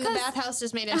 Well, yeah, and then the 'cause- bathhouse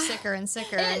just made him sicker and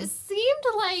sicker. it seemed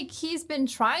like he's been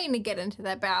trying to get into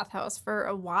that bathhouse for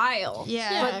a while.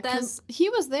 Yeah. Yeah, But then, because he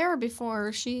was there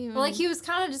before she. like, he was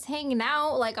kind of just hanging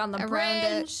out, like, on the Around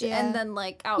it, bridge, yeah. and then,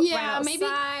 like, right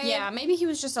outside. maybe he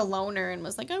was just a loner and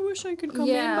was like, I wish I could come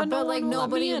in, Yeah, but no like, one will let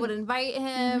me nobody in. would invite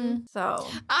him. So,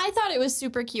 I thought it was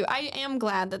super cute. I am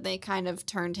glad that they kind of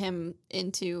turned him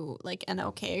into like an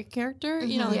okay character.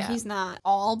 You know, like Yeah. he's not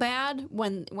all bad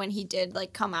when he did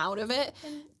like come out of it.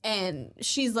 And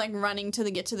she's like running to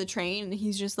get to the train, and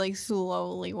he's just like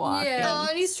slowly walking. Yeah. Oh,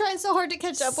 and he's trying so hard to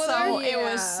catch up with So her. it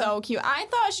was Yeah. so cute. I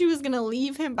thought she was gonna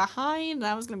leave him behind, and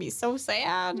I was gonna be so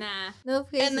sad. nah. No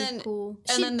face And is then- cool.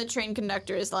 And then the train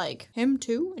conductor is like, him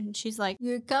too? And she's like,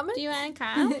 You're coming? do you want to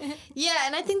come? Yeah,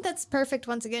 and I think that's perfect.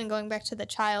 Once again, going back to the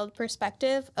child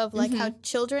perspective of like how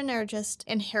children are just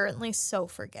inherently so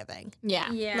forgiving.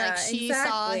 Yeah. Yeah, Like she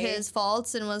saw exactly. his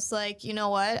faults and was like, you know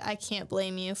what? I can't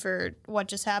blame you for what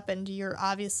just happened. You're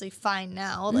obviously fine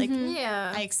now. Like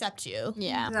Yeah. I accept you.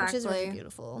 Yeah. Which is really Exactly.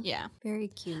 beautiful. Yeah. Very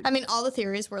cute. I mean, all the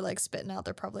theories were like spitting out.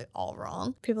 They're probably all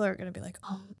wrong. People are gonna be like,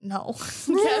 "Oh no,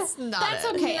 that's not That's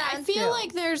it." okay. Yeah, I feel true.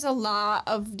 like there's a lot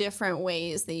of different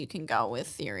ways that you can go with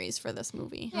theories for this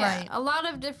movie. Yeah, Right. a lot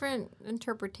of different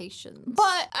interpretations.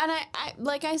 But, and I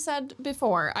like I said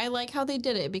before, I like how they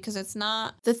did it because it's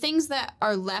not, the things that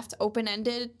are left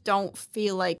open-ended don't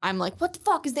feel like, I'm like, what the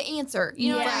fuck is the answer?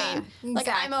 You know what I Yeah, mean? Like,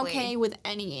 I'm exactly. okay with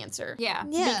any answer. Yeah.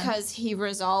 Yeah. Because he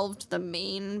resolved the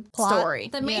main Plot. story.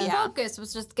 The main Yeah. focus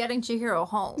was just getting Chihiro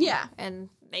home. Yeah. And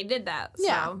they did that.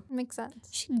 Yeah. So, makes sense.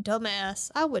 She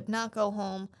dumbass. I would not go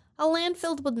home. A land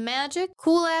filled with magic,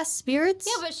 cool ass spirits.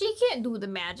 Yeah, but she can't do the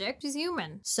magic. She's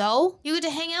human. So you get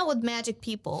to hang out with magic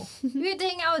people. You had to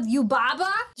hang out with Yubaba?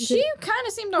 She kind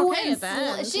of seemed Who okay at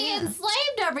that. She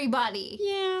enslaved everybody.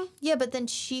 Yeah. Yeah, but then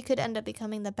she could end up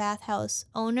becoming the bathhouse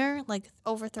owner, like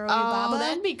overthrow Oh, Yubaba.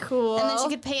 that'd be cool. And then she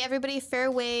could pay everybody a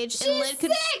fair wage. and Lid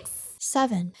could 6!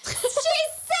 7. She's 7!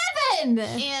 And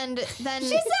then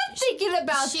She's not thinking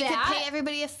about she that. could pay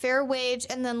everybody a fair wage,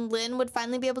 and then Lynn would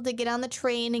finally be able to get on the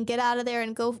train and get out of there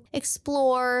and go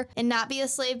explore and not be a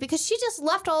slave because she just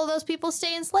left all of those people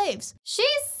staying slaves. She's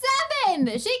 7.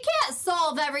 She can't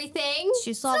solve everything.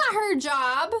 She It's solved not her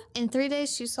job. in 3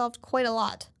 days. She solved quite a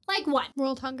lot. Like what?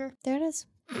 World hunger. There it is.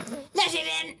 No, she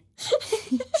didn't.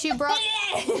 She brought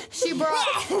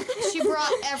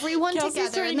everyone Kelsey's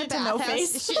together in the turning into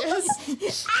bathhouse. She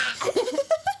is.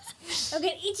 I'm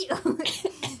gonna eat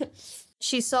you.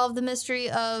 She solved the mystery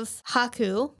of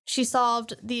Haku. She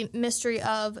solved the mystery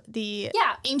of the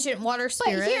ancient water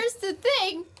spirit. But here's the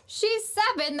thing. She's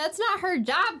 7. That's not her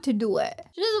job to do it.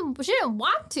 She didn't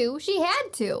want to. She had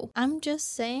to. I'm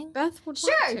just saying. Beth would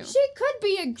Sure, want to. she could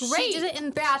be a great did it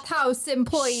in bathhouse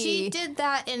employee. She did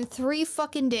that in 3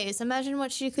 fucking days. Imagine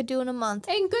what she could do in a month.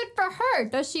 And good for her.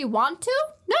 Does she want to?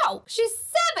 No. She's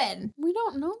 7. We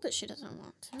don't know that she doesn't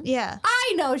want to. Yeah.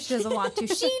 I know she doesn't want to.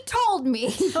 She told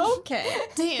me. Okay.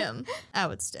 Damn. I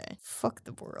would stay. Fuck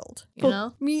the world. You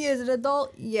know? Me as an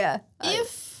adult? Yeah.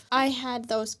 If I had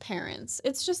those parents,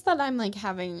 it's just that I'm like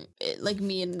having it, like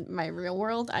me in my real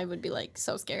world, I would be like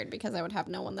so scared because I would have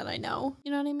no one that I know.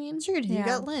 You know what I mean? Sure, you Yeah.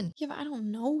 got Lynn. Yeah, but I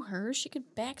don't know her. She could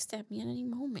backstab me at any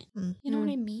moment. Mm. You know what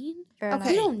I mean? Fair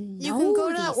Okay. You don't know You can go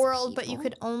to that these world, but you people.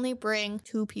 could only bring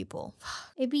 2 people.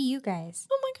 It'd be you guys.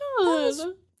 Oh my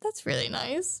god. That's really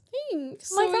nice.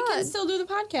 Thanks. Oh my so we can God. still do the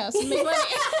podcast and make money.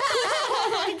 Oh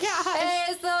my god. Hey,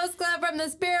 it's those club from the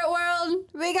spirit world.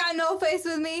 We got No Face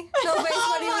with me. No Face,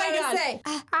 what do you my want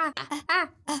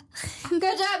God. to say?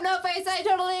 Good job, No Face. I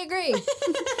totally agree.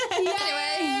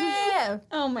 Yeah.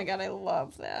 Oh my god, I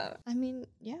love that. I mean,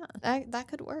 yeah, that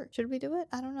could work. Should we do it?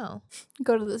 I don't know.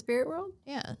 Go to the spirit world?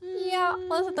 Yeah. Yeah,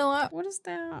 let's do it. What does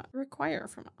that require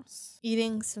from us?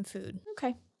 Eating some food.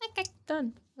 Okay. Okay,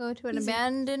 done. Go to an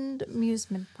abandoned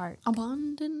amusement park.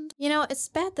 Abandoned. You know, it's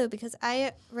bad though because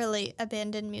I relate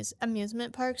abandoned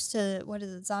amusement parks to, what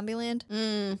is it,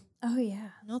 Zombieland? Oh, yeah.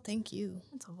 No, thank you.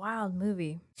 It's a wild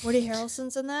movie. Woody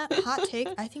Harrelson's in that. Hot take.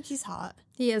 I think he's hot.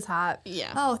 He is hot.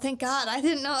 Yeah. Oh, thank God. I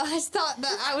didn't know. I thought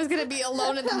that I was going to be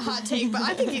alone in that hot take, but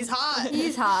I think he's hot.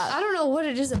 He's hot. I don't know what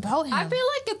it is about him. I feel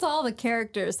like it's all the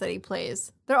characters that he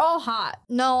plays. They're all hot.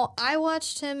 No, I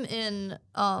watched him in,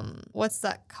 what's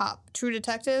that cop? True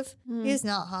Detective? He's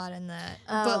not hot in that.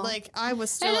 But, Oh. like, I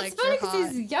was still And like, it's funny you're hot.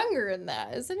 because he's younger in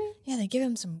that, isn't he? Yeah, they give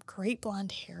him some great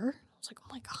blonde hair. I was like, oh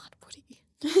my God, Woody.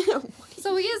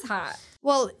 So he is hot.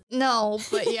 Well, no,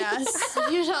 but yes.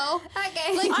 You know?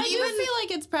 Okay. Like, I even- do feel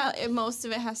like it's probably most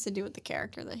of it has to do with the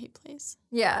character that he plays.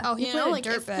 yeah. Oh, he You played know, a like,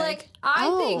 if, dirtbag. Like,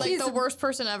 I think like he's the worst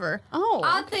person ever. Oh.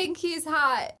 I think he's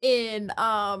hot in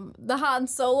the Han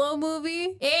Solo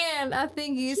movie, and I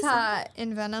think he's hot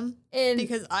In Venom. in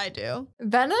Because I do.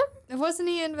 Venom. Wasn't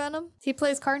he in Venom? He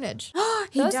plays Carnage.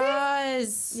 he Does he?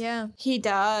 does. Yeah. He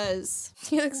does.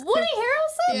 He looks Woody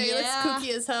Harrelson. Yeah, he looks Yeah.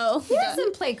 kooky as hell. He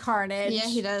doesn't play Carnage. Yeah,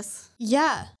 he does.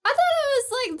 Yeah. I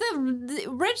thought it was like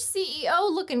the rich CEO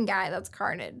looking guy that's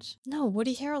Carnage. No,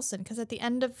 Woody Harrelson, because at the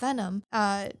end of Venom,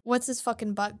 what's his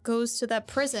fucking butt goes to that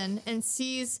prison and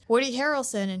sees Woody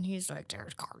Harrelson, and he's like,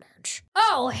 there's Carnage.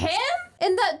 Oh, him?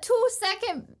 In that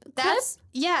 2-second That's,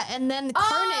 yeah, and then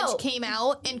Oh! Carnage came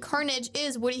out, and Carnage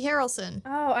is Woody Harrelson.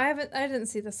 Oh, I didn't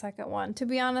see the second one. To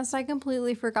be honest, I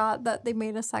completely forgot that they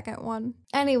made a second one.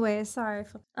 Anyway, sorry.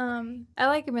 I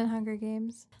like him in Hunger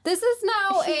Games. This is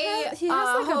now He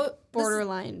has like a this-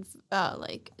 borderline,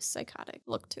 like psychotic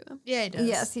look to him. Yeah, he does.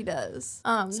 Yes, he does.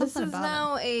 This Something is about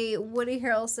now a Woody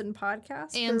Harrelson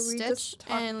podcast And where we Stitch just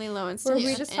talk. And Lilo and where Stitch.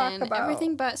 we just talk and about-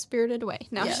 everything but Spirited Away.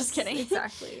 No, I'm Yes, just kidding.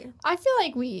 Exactly. I feel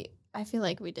like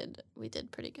we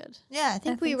did pretty good. Yeah, I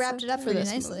think we think wrapped so, it up too. pretty For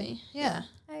this nicely. movie. Yeah.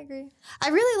 I agree. I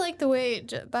really like the way,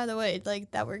 by the way,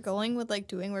 like that we're going with like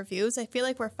doing reviews. I feel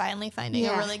like we're finally finding a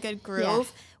Yeah. really good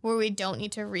groove where we don't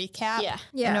need to recap Yeah.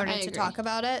 Yeah, in order I to agree. talk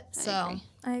about it. So agree.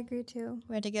 I agree too.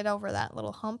 we had to get over that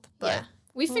little hump. But Yeah.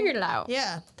 We figured it out.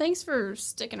 yeah, Thanks for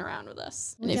sticking around with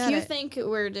us. And We if got you it. think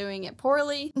we're doing it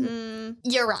poorly,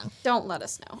 you're wrong. don't let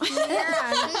us know.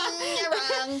 You're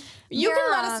wrong. You You're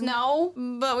can let us wrong.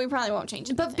 know, but we probably won't change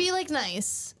it. But be like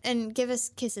nice and give us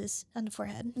kisses on the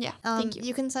forehead. Yeah, thank you.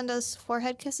 You can send us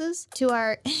forehead kisses to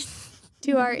our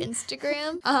to our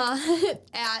Instagram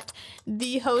at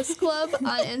the Host Club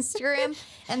on Instagram.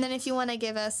 And then if you want to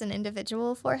give us an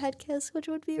individual forehead kiss, which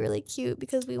would be really cute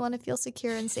because we want to feel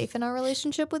secure and safe in our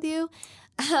relationship with you.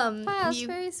 Wow, that's you-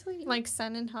 very sweet. Like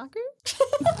Sen and Haku?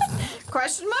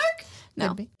 Question mark? No.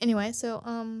 Could be. Anyway, so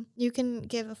you can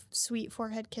give a sweet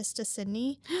forehead kiss to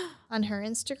Sydney on her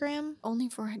Instagram. Only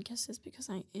forehead kisses because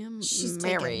I am She's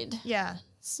married. taken. Yeah.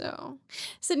 So,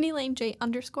 Sydney Lane J _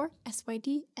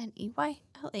 SYDNEYLAINEJ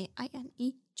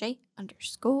 _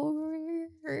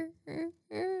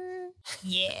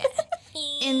 Yeah.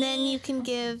 And then you can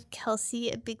give Kelsey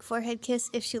a big forehead kiss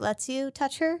if she lets you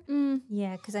touch her.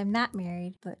 Yeah, because I'm not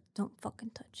married, but don't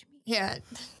fucking touch me. Yeah.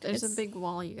 There's a big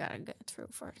wall you gotta get through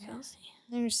for Kelsey.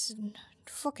 There's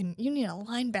fucking, you need a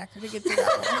linebacker to get through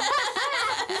that one.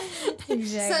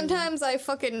 Exactly. Sometimes I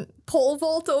fucking pole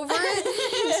vault over it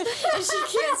and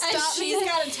she can't stop me. She's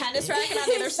got a tennis racket on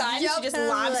the other side and she just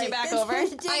lobs you back over.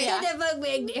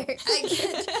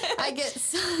 I get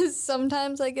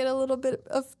sometimes I get a little bit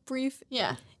of brief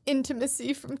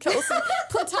intimacy from Kelsey.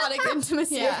 Platonic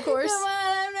intimacy, of course. Come on,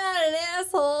 I'm not an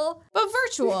asshole. But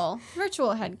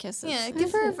virtual head kisses. Yeah,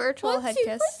 give her a virtual head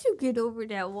kiss. Once you get over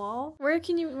that wall. Where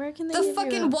can they The give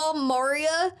fucking you wall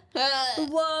Maria.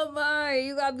 Walmart,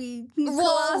 you gotta be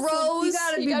Wall Rose.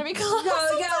 You gotta be close. You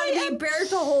gotta be bare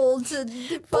to hold to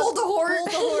Boldahort.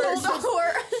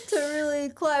 to really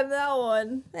climb that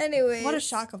one. Anyway, What a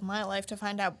shock of my life to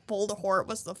find out Boldahort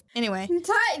was the... Anyway.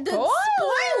 Spoilers.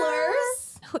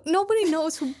 Nobody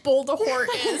knows who Boldahort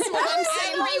is. What I'm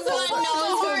saying, Everyone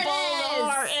knows who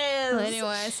Boldahort is.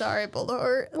 Anyway, sorry,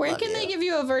 Boldahort. Where can they give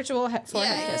you a virtual forehead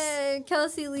kiss?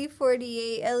 Kelsey Lee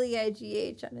 48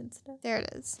 LEIGH on Insta. There it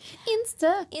is.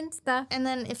 Insta. And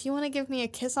then if you want to give me a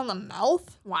kiss on the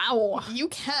mouth, Wow. you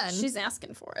can. She's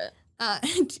asking for it.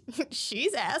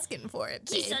 She's asking for it.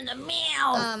 Babe. on the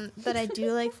mouth. But I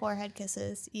do like forehead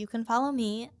kisses. You can follow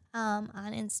me on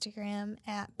Instagram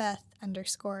at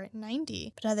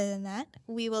Beth_90. But other than that,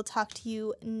 we will talk to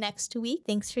you next week.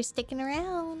 Thanks for sticking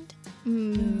around.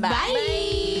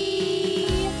 Bye.